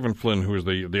on, Kevin Flynn, who is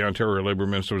the Ontario Labour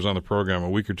Minister, was on the program a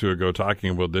week or two ago talking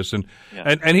about this, and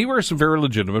he raised some very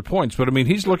legitimate points. But, I mean,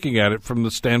 he's looking at it from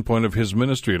the standpoint of his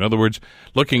ministry. In other words,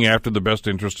 looking after the best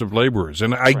interests of labourers.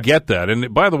 And I get that.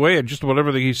 And, by the way, just about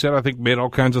everything he said, I think, made all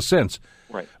kinds of sense.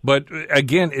 Right. But,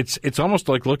 again, it's almost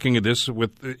like looking at this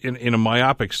in a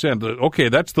myopic sense. Okay,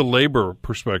 that's the Labour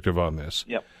perspective on this.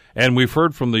 Yep. And we've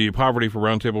heard from the Poverty for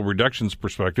Roundtable Reductions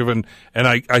perspective, and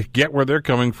I get where they're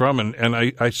coming from, and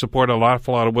I support a lot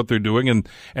of what they're doing,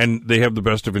 and they have the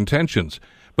best of intentions.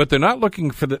 But they're not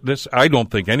looking for this, I don't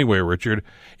think anyway, Richard,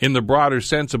 in the broader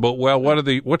sense about, well,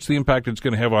 what's the impact it's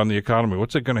going to have on the economy?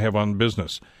 What's it going to have on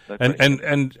business?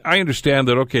 And I understand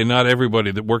that, okay, not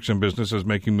everybody that works in business is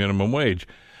making minimum wage,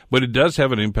 but it does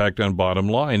have an impact on bottom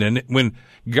line. And when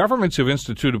governments have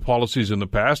instituted policies in the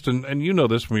past, and you know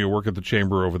this from your work at the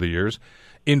Chamber over the years,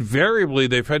 invariably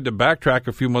they've had to backtrack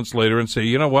a few months later and say,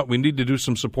 you know what, we need to do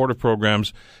some supportive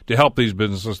programs to help these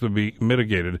businesses to be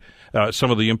mitigated,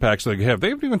 some of the impacts they have. They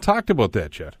haven't even talked about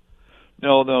that yet.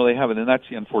 No, they haven't, and that's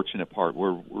the unfortunate part.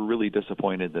 We're really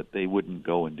disappointed that they wouldn't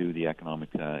go and do the economic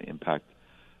impact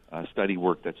study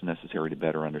work that's necessary to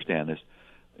better understand this.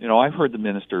 You know, I've heard the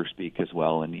minister speak as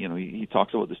well, and, you know, he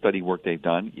talks about the study work they've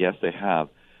done. Yes, they have,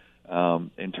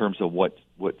 in terms of what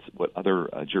other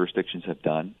jurisdictions have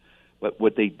done. But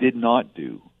what they did not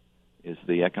do is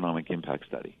the economic impact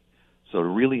study. So to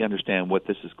really understand what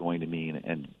this is going to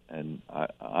mean, and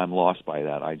I'm lost by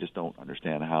that. I just don't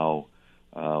understand how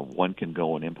one can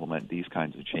go and implement these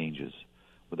kinds of changes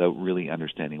without really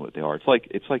understanding what they are.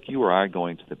 It's like you or I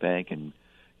going to the bank and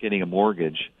getting a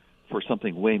mortgage for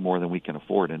something way more than we can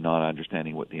afford and not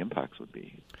understanding what the impacts would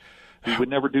be. We would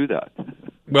never do that.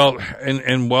 Well,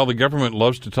 and while the government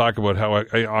loves to talk about how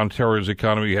Ontario's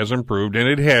economy has improved, and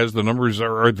it has, the numbers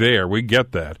are there, we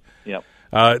get that. Yep.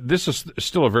 This is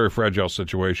still a very fragile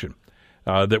situation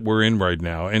that we're in right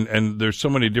now, and there's so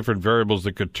many different variables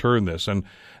that could turn this. And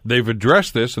they've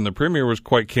addressed this, and the Premier was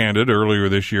quite candid earlier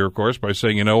this year, of course, by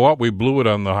saying, you know what, we blew it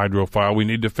on the hydro file. We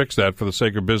need to fix that for the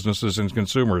sake of businesses and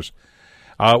consumers.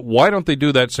 Why don't they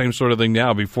do that same sort of thing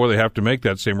now before they have to make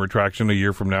that same retraction a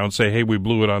year from now and say, hey, we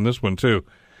blew it on this one too?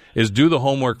 Is do the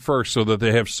homework first so that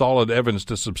they have solid evidence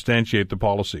to substantiate the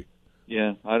policy.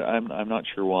 Yeah, I'm not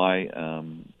sure why,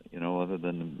 other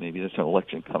than maybe there's an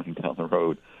election coming down the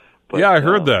road. But, yeah, I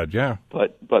heard that, yeah.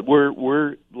 But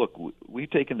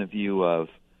we've taken the view of,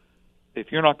 if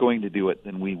you're not going to do it,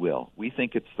 then we will. We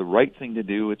think it's the right thing to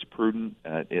do. It's prudent.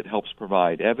 It helps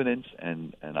provide evidence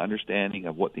and understanding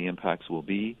of what the impacts will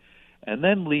be, and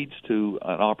then leads to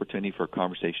an opportunity for a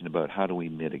conversation about how do we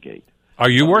mitigate. Are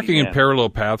you working in parallel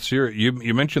paths here?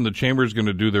 You mentioned the Chamber is going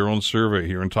to do their own survey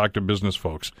here and talk to business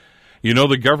folks. You know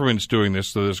the government's doing this,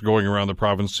 so this going around the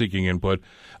province seeking input.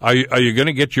 Are you going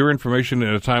to get your information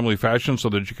in a timely fashion so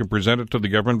that you can present it to the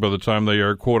government by the time they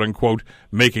are, quote unquote,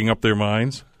 making up their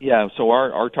minds? Yeah, so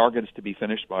our target is to be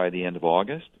finished by the end of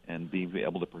August and be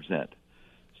able to present.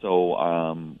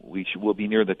 So we'll be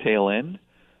near the tail end,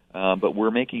 but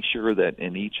we're making sure that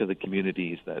in each of the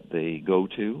communities that they go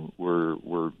to,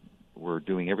 we're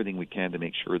doing everything we can to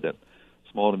make sure that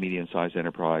small to medium-sized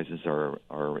enterprises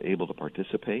are able to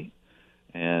participate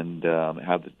and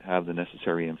have the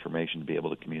necessary information to be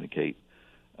able to communicate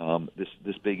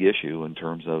this big issue in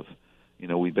terms of,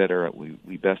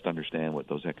 we best understand what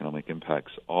those economic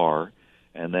impacts are,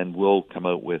 and then we'll come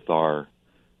out with the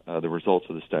results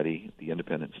of the study, the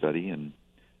independent study, and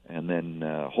then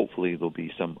hopefully there'll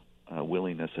be some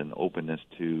willingness and openness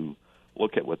to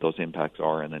look at what those impacts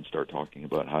are and then start talking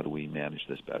about how do we manage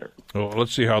this better. Well,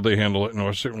 let's see how they handle it, and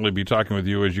I'll certainly be talking with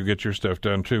you as you get your stuff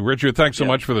done, too. Richard, thanks so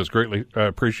much for this. Greatly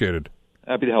appreciated.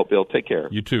 Happy to help, Bill. Take care.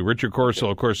 You too. Richard Corso,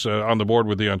 of course, on the board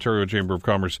with the Ontario Chamber of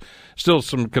Commerce. Still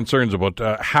some concerns about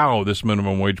how this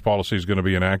minimum wage policy is going to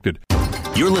be enacted.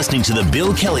 You're listening to The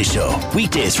Bill Kelly Show,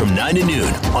 weekdays from 9 to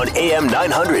noon on AM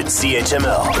 900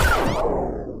 CHML.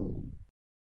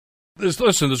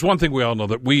 Listen, there's one thing we all know,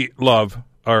 that we love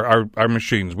our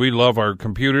machines. We love our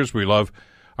computers. We love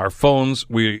our phones.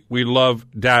 We love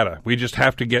data. We just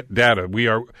have to get data. We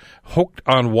are hooked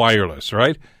on wireless,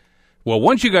 right? Well,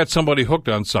 once you got somebody hooked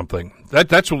on something,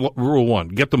 that's rule one,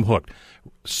 get them hooked.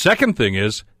 Second thing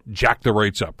is jack the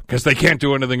rates up because they can't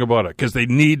do anything about it because they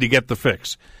need to get the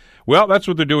fix. Well, that's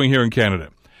what they're doing here in Canada.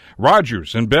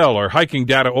 Rogers and Bell are hiking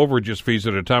data overages fees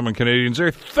at a time when Canadians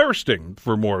are thirsting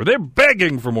for more. They're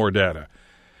begging for more data.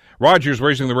 Rogers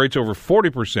raising the rates over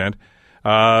 40%.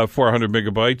 400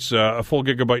 megabytes. A full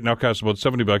gigabyte now costs about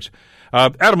 $70.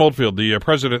 Adam Oldfield, the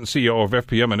president and CEO of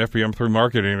FPM and FPM3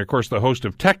 Marketing, and of course the host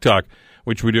of Tech Talk,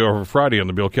 which we do over Friday on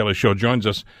the Bill Kelly Show, joins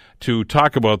us to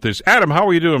talk about this. Adam, how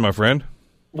are you doing, my friend?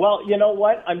 Well, you know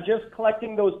what? I'm just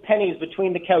collecting those pennies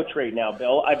between the couch right now,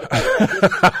 Bill. I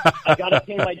got to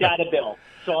pay my data bill,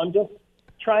 so I'm just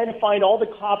trying to find all the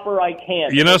copper I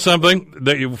can. You know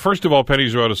something? First of all,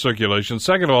 pennies are out of circulation.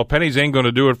 Second of all, pennies ain't going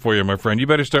to do it for you, my friend. You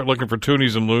better start looking for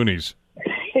toonies and loonies.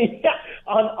 Yeah,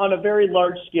 on a very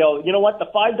large scale. You know what? The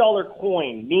 $5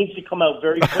 coin needs to come out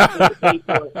very quickly to pay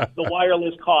for the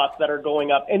wireless costs that are going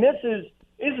up. And this is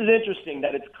interesting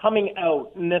that it's coming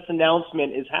out and this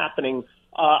announcement is happening.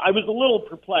 I was a little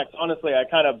perplexed. Honestly, I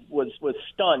kind of was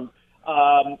stunned.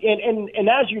 And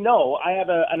as you know, I have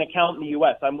an account in the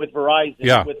U.S. I'm with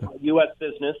Verizon with my U.S.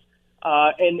 business.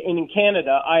 And in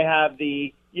Canada, I have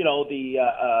the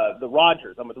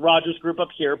Rogers. I'm with the Rogers Group up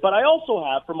here. But I also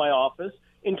have, for my office,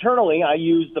 internally, I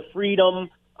use the Freedom,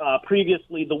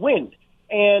 previously the Wind.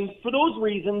 And for those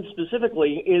reasons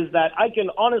specifically is that I can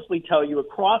honestly tell you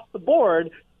across the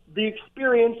board, the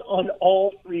experience on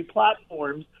all three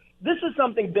platforms. This is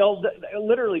something, Bill,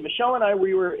 literally, Michelle and I,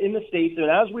 we were in the States, and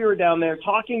as we were down there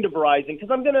talking to Verizon,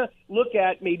 because I'm going to look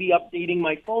at maybe updating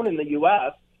my phone in the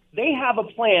U.S., they have a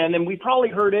plan, and we probably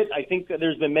heard it. I think that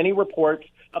there's been many reports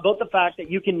about the fact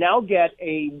that you can now get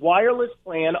a wireless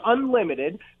plan,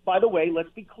 unlimited. By the way,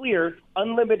 let's be clear,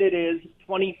 unlimited is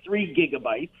 23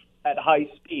 gigabytes at high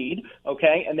speed,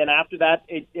 okay? And then after that,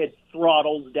 it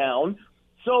throttles down.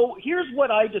 So here's what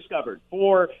I discovered.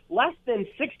 For less than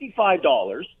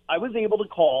 $65, I was able to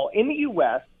call in the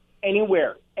U.S.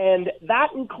 anywhere. And that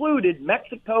included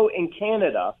Mexico and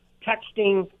Canada,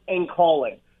 texting and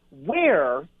calling.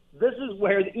 This is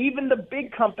where even the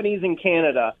big companies in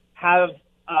Canada have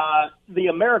the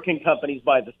American companies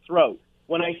by the throat.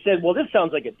 When I said, well, this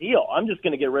sounds like a deal. I'm just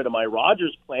going to get rid of my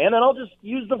Rogers plan, and I'll just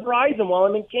use the Verizon while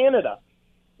I'm in Canada.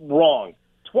 Wrong.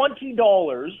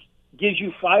 $20 gives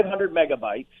you 500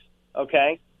 megabytes,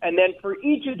 okay? And then for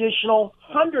each additional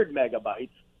 100 megabytes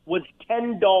was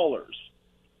 $10.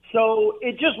 So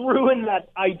it just ruined that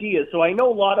idea. So I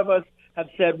know a lot of us have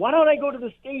said, why don't I go to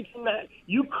the States? And that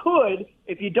you could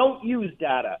if you don't use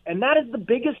data. And that is the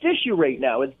biggest issue right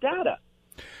now is data.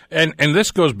 And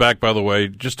this goes back, by the way,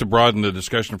 just to broaden the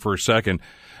discussion for a second,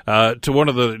 to one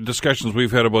of the discussions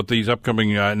we've had about these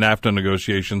upcoming NAFTA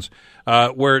negotiations,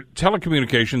 where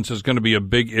telecommunications is going to be a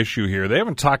big issue here. They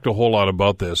haven't talked a whole lot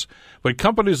about this, but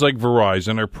companies like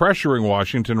Verizon are pressuring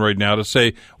Washington right now to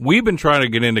say, we've been trying to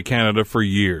get into Canada for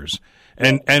years.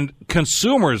 And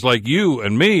consumers like you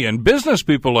and me and business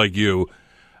people like you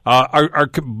are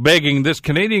begging this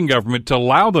Canadian government to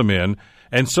allow them in.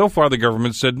 And so far, the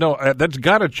government said, no, that's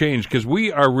got to change because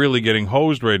we are really getting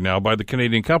hosed right now by the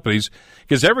Canadian companies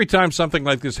because every time something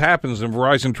like this happens and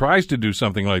Verizon tries to do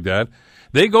something like that,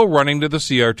 they go running to the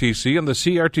CRTC, and the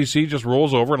CRTC just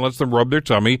rolls over and lets them rub their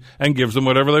tummy and gives them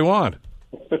whatever they want.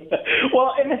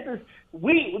 Well, and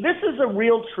this is a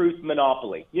real truth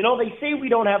monopoly. You know, they say we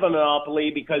don't have a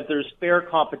monopoly because there's fair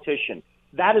competition.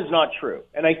 That is not true.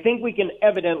 And I think we can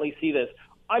evidently see this.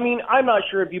 I mean, I'm not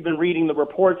sure if you've been reading the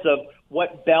reports of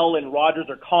what Bell and Rogers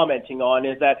are commenting on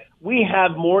is that we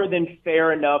have more than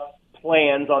fair enough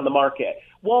plans on the market.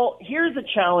 Well, here's the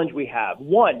challenge we have.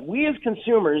 One, we as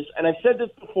consumers, and I've said this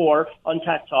before on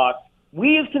Tech Talk,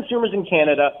 we as consumers in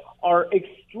Canada are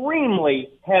extremely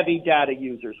heavy data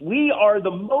users. We are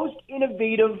the most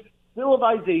innovative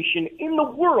civilization in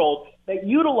the world that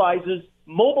utilizes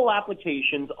mobile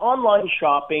applications, online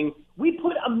shopping. We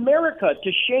put America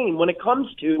to shame when it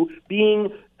comes to being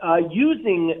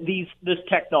using this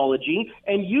technology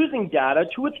and using data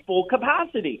to its full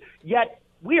capacity. Yet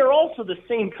we are also the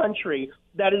same country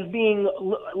that is being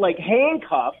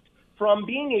handcuffed from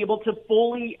being able to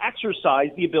fully exercise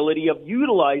the ability of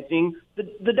utilizing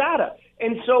the data.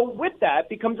 And so with that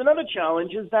becomes another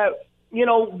challenge is that, you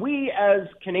know, we as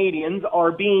Canadians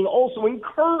are being also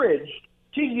encouraged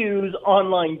to use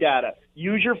online data.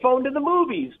 Use your phone to the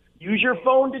movies. Use your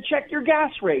phone to check your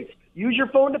gas rates. Use your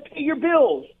phone to pay your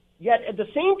bills. Yet at the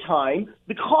same time,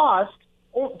 the cost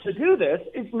to do this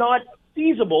is not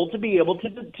feasible to be able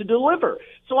to deliver.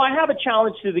 So I have a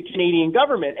challenge to the Canadian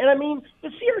government. And I mean, the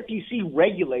CRTC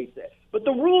regulates it. But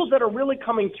But the rules that are really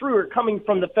coming through are coming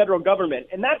from the federal government.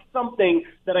 And that's something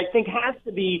that I think has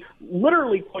to be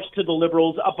literally pushed to the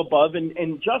Liberals up above.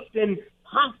 And Justin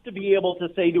has to be able to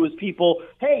say to his people,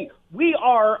 hey, we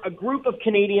are a group of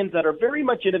Canadians that are very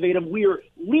much innovative. We are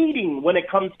leading when it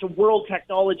comes to world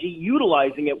technology,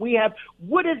 utilizing it.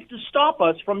 What is to stop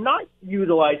us from not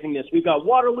utilizing this? We've got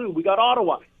Waterloo, we got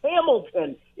Ottawa.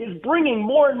 Hamilton is bringing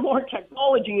more and more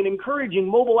technology and encouraging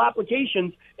mobile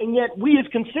applications, and yet we as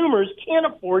consumers can't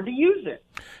afford to use it.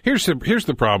 Here's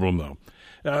the problem, though.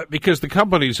 Because the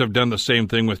companies have done the same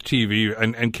thing with TV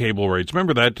and cable rates.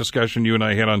 Remember that discussion you and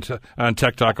I had on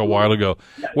Tech Talk a while ago,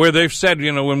 where they've said,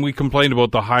 when we complained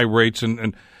about the high rates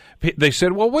and they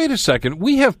said, well, wait a second,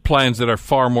 we have plans that are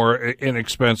far more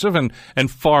inexpensive and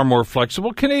far more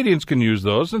flexible. Canadians can use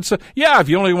those. And so, yeah, if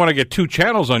you only want to get 2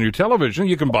 channels on your television,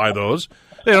 you can buy those.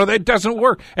 That doesn't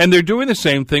work. And they're doing the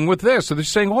same thing with this. So they're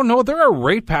saying, oh, no, there are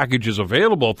rate packages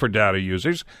available for data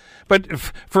users. But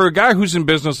for a guy who's in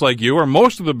business like you, or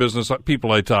most of the business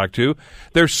people I talk to,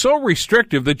 they're so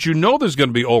restrictive that there's going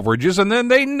to be overages, and then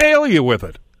they nail you with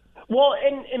it. Well,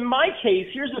 in my case,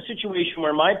 here's a situation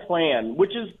where my plan,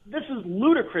 this is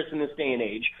ludicrous in this day and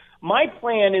age, my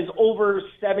plan is over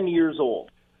 7 years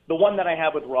old, the one that I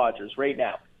have with Rogers right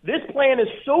now. This plan is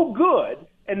so good,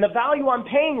 and the value I'm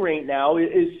paying right now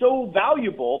is so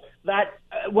valuable that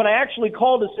when I actually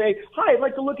call to say, hi, I'd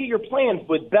like to look at your plans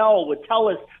with Bell, with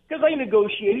TELUS, because I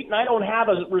negotiate and I don't have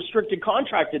a restricted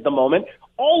contract at the moment,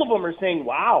 all of them are saying,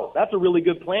 wow, that's a really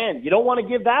good plan. You don't want to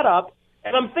give that up.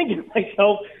 And I'm thinking to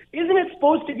myself, isn't it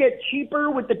supposed to get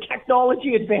cheaper with the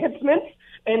technology advancements?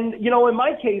 And, in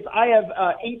my case, I have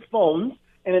 8 phones,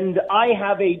 and I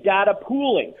have a data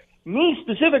pooling. Me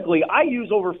specifically, I use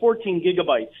over 14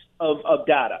 gigabytes of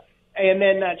data, and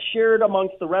then that's shared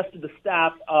amongst the rest of the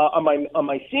staff on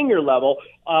my senior level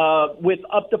with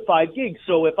up to 5 gigs.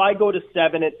 So if I go to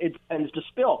 7, it tends to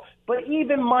spill. But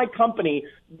even my company,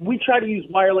 we try to use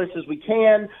wireless as we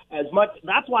can, as much.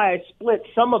 That's why I split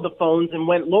some of the phones and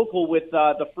went local with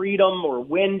the Freedom or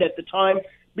Wind at the time,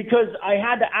 because I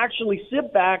had to actually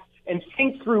sit back and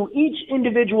think through each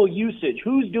individual usage,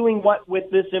 who's doing what with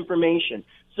this information.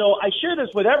 So I share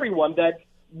this with everyone, that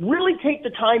really take the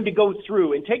time to go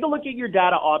through and take a look at your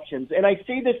data options. And I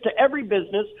say this to every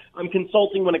business I'm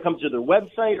consulting when it comes to their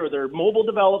website or their mobile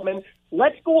development.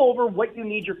 Let's go over what you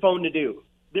need your phone to do.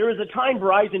 There is a time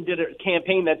Verizon did a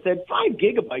campaign that said 5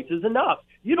 gigabytes is enough.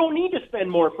 You don't need to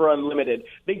spend more for unlimited.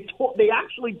 They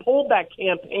actually pulled that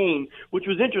campaign, which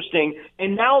was interesting.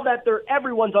 And now that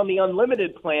everyone's on the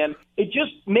unlimited plan, it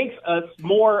just makes us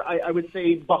more, I would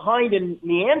say, behind in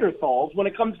Neanderthals when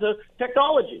it comes to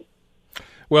technology.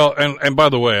 Well, and by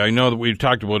the way, I know that we've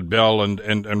talked about Bell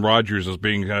and Rogers as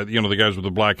being, the guys with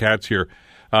the black hats here.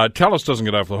 TELUS doesn't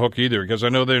get off the hook either, because I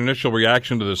know the initial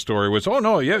reaction to this story was, oh,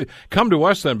 no, yeah, come to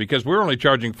us then, because we're only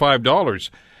charging $5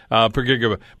 per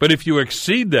gigabyte. But if you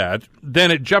exceed that, then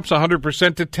it jumps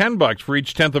 100% to $10 for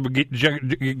each tenth of a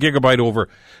gigabyte over.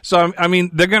 So, I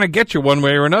mean, they're going to get you one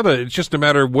way or another. It's just a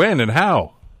matter of when and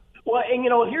how. Well, and,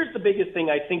 here's the biggest thing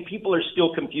I think people are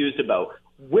still confused about.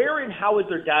 Where and how is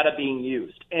their data being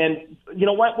used? And you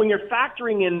know what? When you're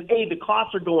factoring in, the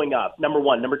costs are going up, number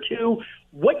one. Number two,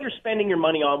 what you're spending your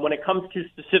money on when it comes to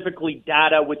specifically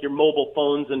data with your mobile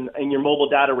phones and your mobile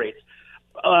data rates.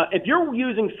 If you're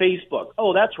using Facebook,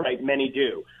 that's right, many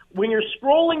do. When you're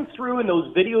scrolling through and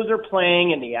those videos are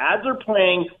playing and the ads are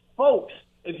playing, folks,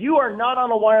 if you are not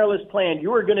on a wireless plan,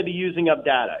 you are going to be using up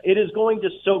data. It is going to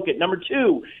soak it. Number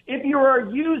two, if you are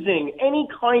using any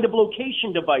kind of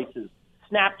location devices,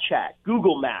 Snapchat,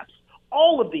 Google Maps,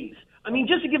 all of these. I mean,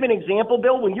 just to give an example,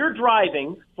 Bill, when you're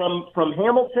driving from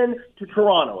Hamilton to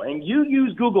Toronto and you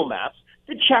use Google Maps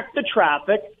to check the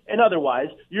traffic and otherwise,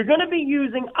 you're going to be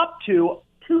using up to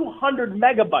 200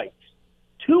 megabytes.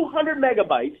 200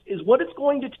 megabytes is what it's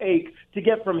going to take to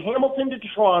get from Hamilton to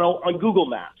Toronto on Google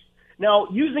Maps. Now,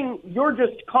 using your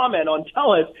just comment on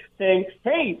TELUS saying,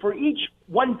 hey, for each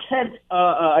 1/10,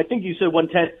 I think you said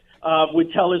 1/10, with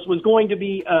TELUS was going to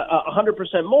be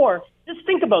 100% more. Just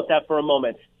think about that for a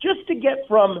moment. Just to get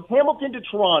from Hamilton to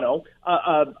Toronto,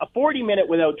 a 40-minute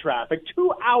without traffic,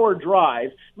 2-hour drive,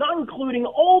 not including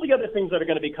all the other things that are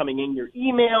going to be coming in, your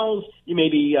emails, you may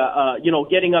be,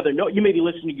 getting other notes, you may be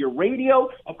listening to your radio.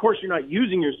 Of course, you're not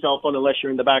using your cell phone unless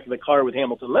you're in the back of the car with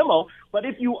Hamilton Limo. But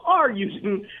if you are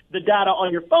using the data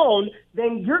on your phone,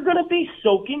 then you're going to be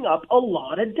soaking up a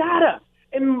lot of data.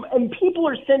 And people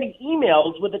are sending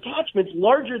emails with attachments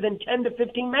larger than 10 to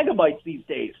 15 megabytes these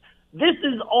days. This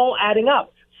is all adding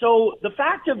up. So the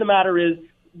fact of the matter is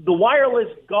the wireless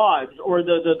gods or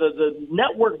the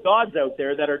network gods out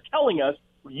there that are telling us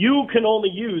you can only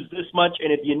use this much,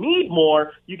 and if you need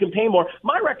more, you can pay more.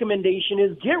 My recommendation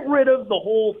is get rid of the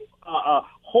whole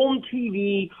home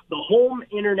TV, the home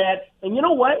internet, and you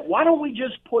know what? Why don't we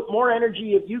just put more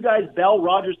energy if you guys, Bell,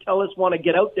 Rogers, TELUS, want to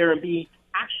get out there and be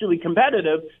actually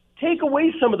competitive, take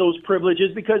away some of those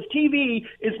privileges because TV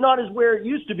is not as where it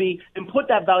used to be, and put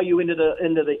that value into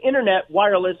the internet,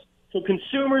 wireless, so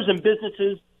consumers and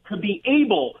businesses could be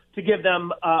able to give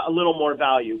them a little more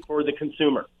value for the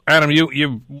consumer. Adam,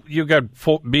 you got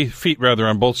feet rather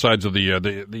on both sides of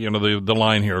the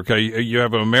line here. Okay, you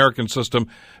have an American system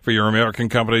for your American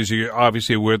companies. You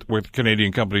obviously with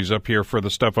Canadian companies up here for the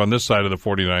stuff on this side of the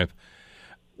 49th.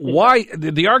 Why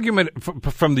the argument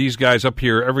from these guys up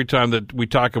here every time that we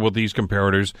talk about these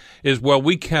comparators is, well,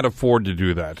 we can't afford to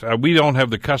do that. We don't have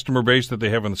the customer base that they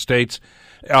have in the States.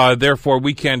 Therefore,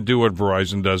 we can't do what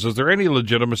Verizon does. Is there any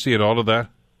legitimacy at all to that?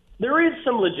 There is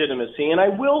some legitimacy, and I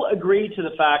will agree to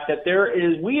the fact that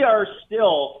we are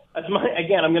still,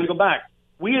 again, I'm going to go back.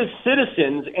 We as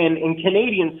citizens and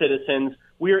Canadian citizens,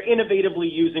 we are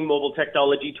innovatively using mobile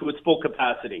technology to its full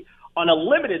capacity. On a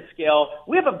limited scale,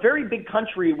 we have a very big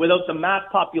country without the mass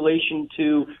population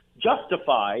to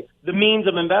justify the means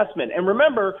of investment. And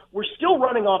remember, we're still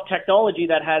running off technology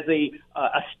that has a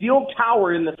steel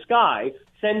tower in the sky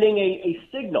sending a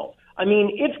signal. I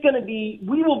mean,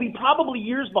 we will be probably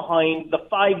years behind the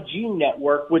 5G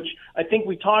network, which I think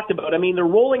we talked about. I mean, they're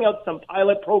rolling out some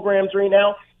pilot programs right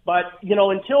now. But,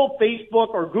 until Facebook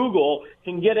or Google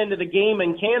can get into the game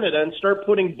in Canada and start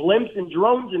putting blimps and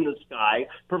drones in the sky,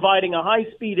 providing a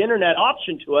high-speed internet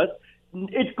option to us,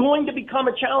 it's going to become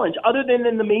a challenge other than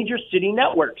in the major city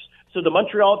networks. So the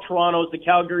Montreal, Torontos, the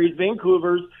Calgarys,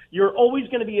 Vancouvers, you're always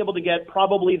going to be able to get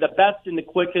probably the best and the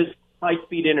quickest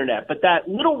high-speed internet. But that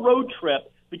little road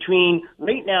trip between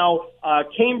right now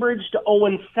Cambridge to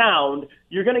Owen Sound,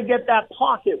 you're going to get that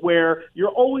pocket where you're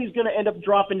always going to end up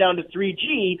dropping down to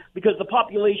 3G because the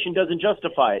population doesn't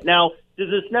justify it. Now, does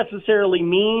this necessarily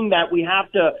mean that we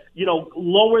have to,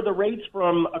 lower the rates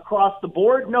from across the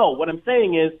board? No. What I'm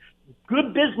saying is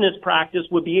good business practice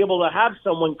would be able to have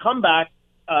someone come back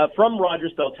from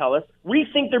Rogers, Bell, TELUS,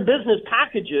 rethink their business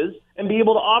packages and be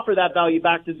able to offer that value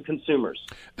back to the consumers.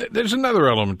 There's another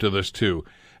element to this, too.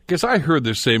 Because I heard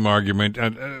this same argument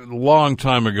a long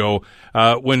time ago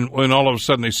when all of a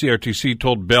sudden the CRTC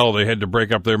told Bell they had to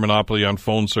break up their monopoly on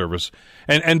phone service.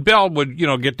 And Bell would,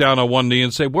 get down on one knee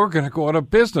and say, we're going to go out of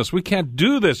business. We can't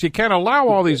do this. You can't allow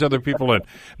all these other people in.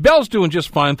 Bell's doing just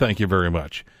fine, thank you very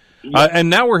much. And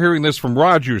now we're hearing this from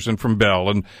Rogers and from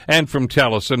Bell and from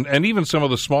TELUS and even some of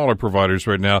the smaller providers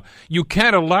right now. You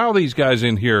can't allow these guys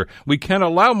in here. We can't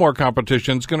allow more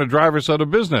competition. It's going to drive us out of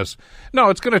business.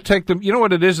 No, it's going to take them. You know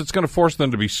what it is? It's going to force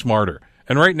them to be smarter.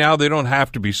 And right now they don't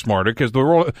have to be smarter because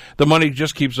the money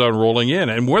just keeps on rolling in.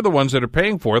 And we're the ones that are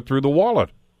paying for it through the wallet.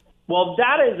 Well,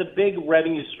 data is a big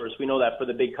revenue source. We know that for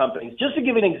the big companies. Just to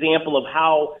give an example of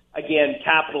how, again,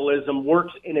 capitalism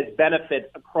works in its benefit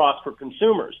across for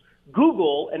consumers.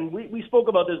 Google, and we spoke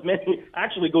about this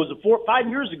actually goes to 5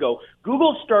 years ago,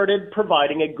 Google started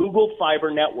providing a Google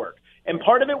Fiber network. And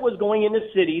part of it was going into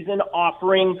cities and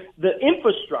offering the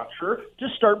infrastructure to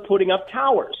start putting up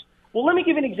towers. Well, let me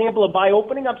give you an example of by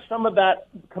opening up some of that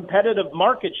competitive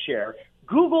market share,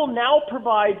 Google now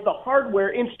provides the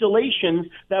hardware installations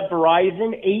that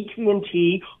Verizon,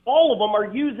 AT&T, all of them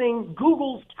are using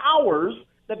Google's towers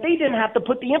that they didn't have to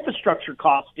put the infrastructure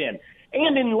cost in.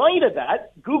 And in light of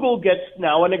that, Google gets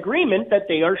now an agreement that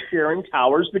they are sharing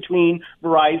towers between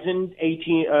Verizon,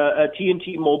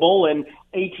 AT&T Mobile, and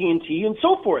AT&T, and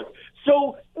so forth.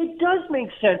 So it does make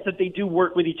sense that they do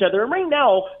work with each other. And right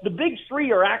now, the big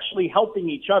three are actually helping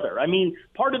each other. I mean,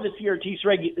 part of the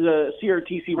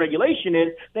CRTC regulation is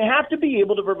they have to be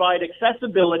able to provide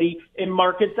accessibility in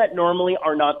markets that normally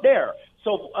are not there.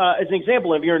 So, as an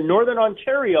example, if you're in Northern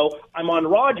Ontario, I'm on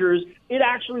Rogers, it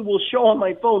actually will show on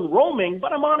my phone roaming,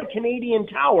 but I'm on a Canadian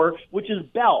tower, which is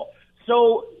Bell.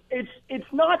 So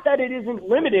it's not that it isn't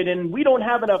limited and we don't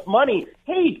have enough money.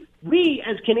 Hey, we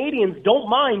as Canadians don't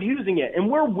mind using it, and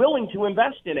we're willing to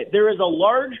invest in it. There is a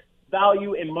large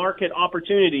value and market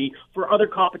opportunity for other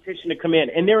competition to come in,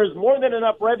 and there is more than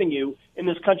enough revenue in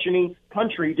this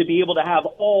country to be able to have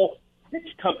all 6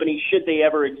 companies, should they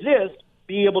ever exist,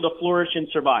 be able to flourish and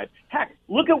survive. Heck,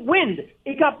 look at Wind.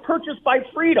 It got purchased by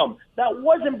Freedom. That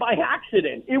wasn't by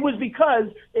accident. It was because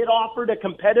it offered a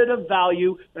competitive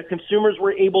value that consumers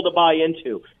were able to buy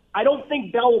into. I don't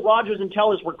think Bell, Rogers, and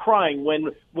TELUS were crying when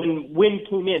Wind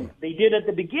came in. They did at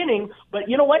the beginning, but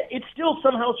you know what? It still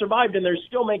somehow survived, and they're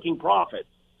still making profits.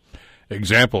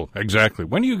 Example, exactly.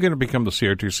 When are you going to become the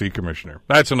CRTC commissioner?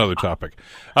 That's another topic.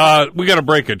 We got to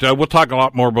break it. We'll talk a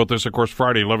lot more about this, of course,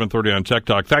 Friday, 11:30 on Tech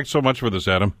Talk. Thanks so much for this,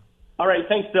 Adam. All right,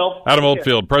 thanks, Bill. Adam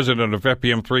Oldfield, president of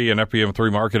FPM3 and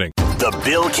FPM3 Marketing. The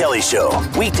Bill Kelly Show,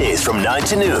 weekdays from 9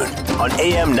 to noon on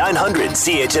AM 900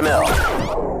 CHML.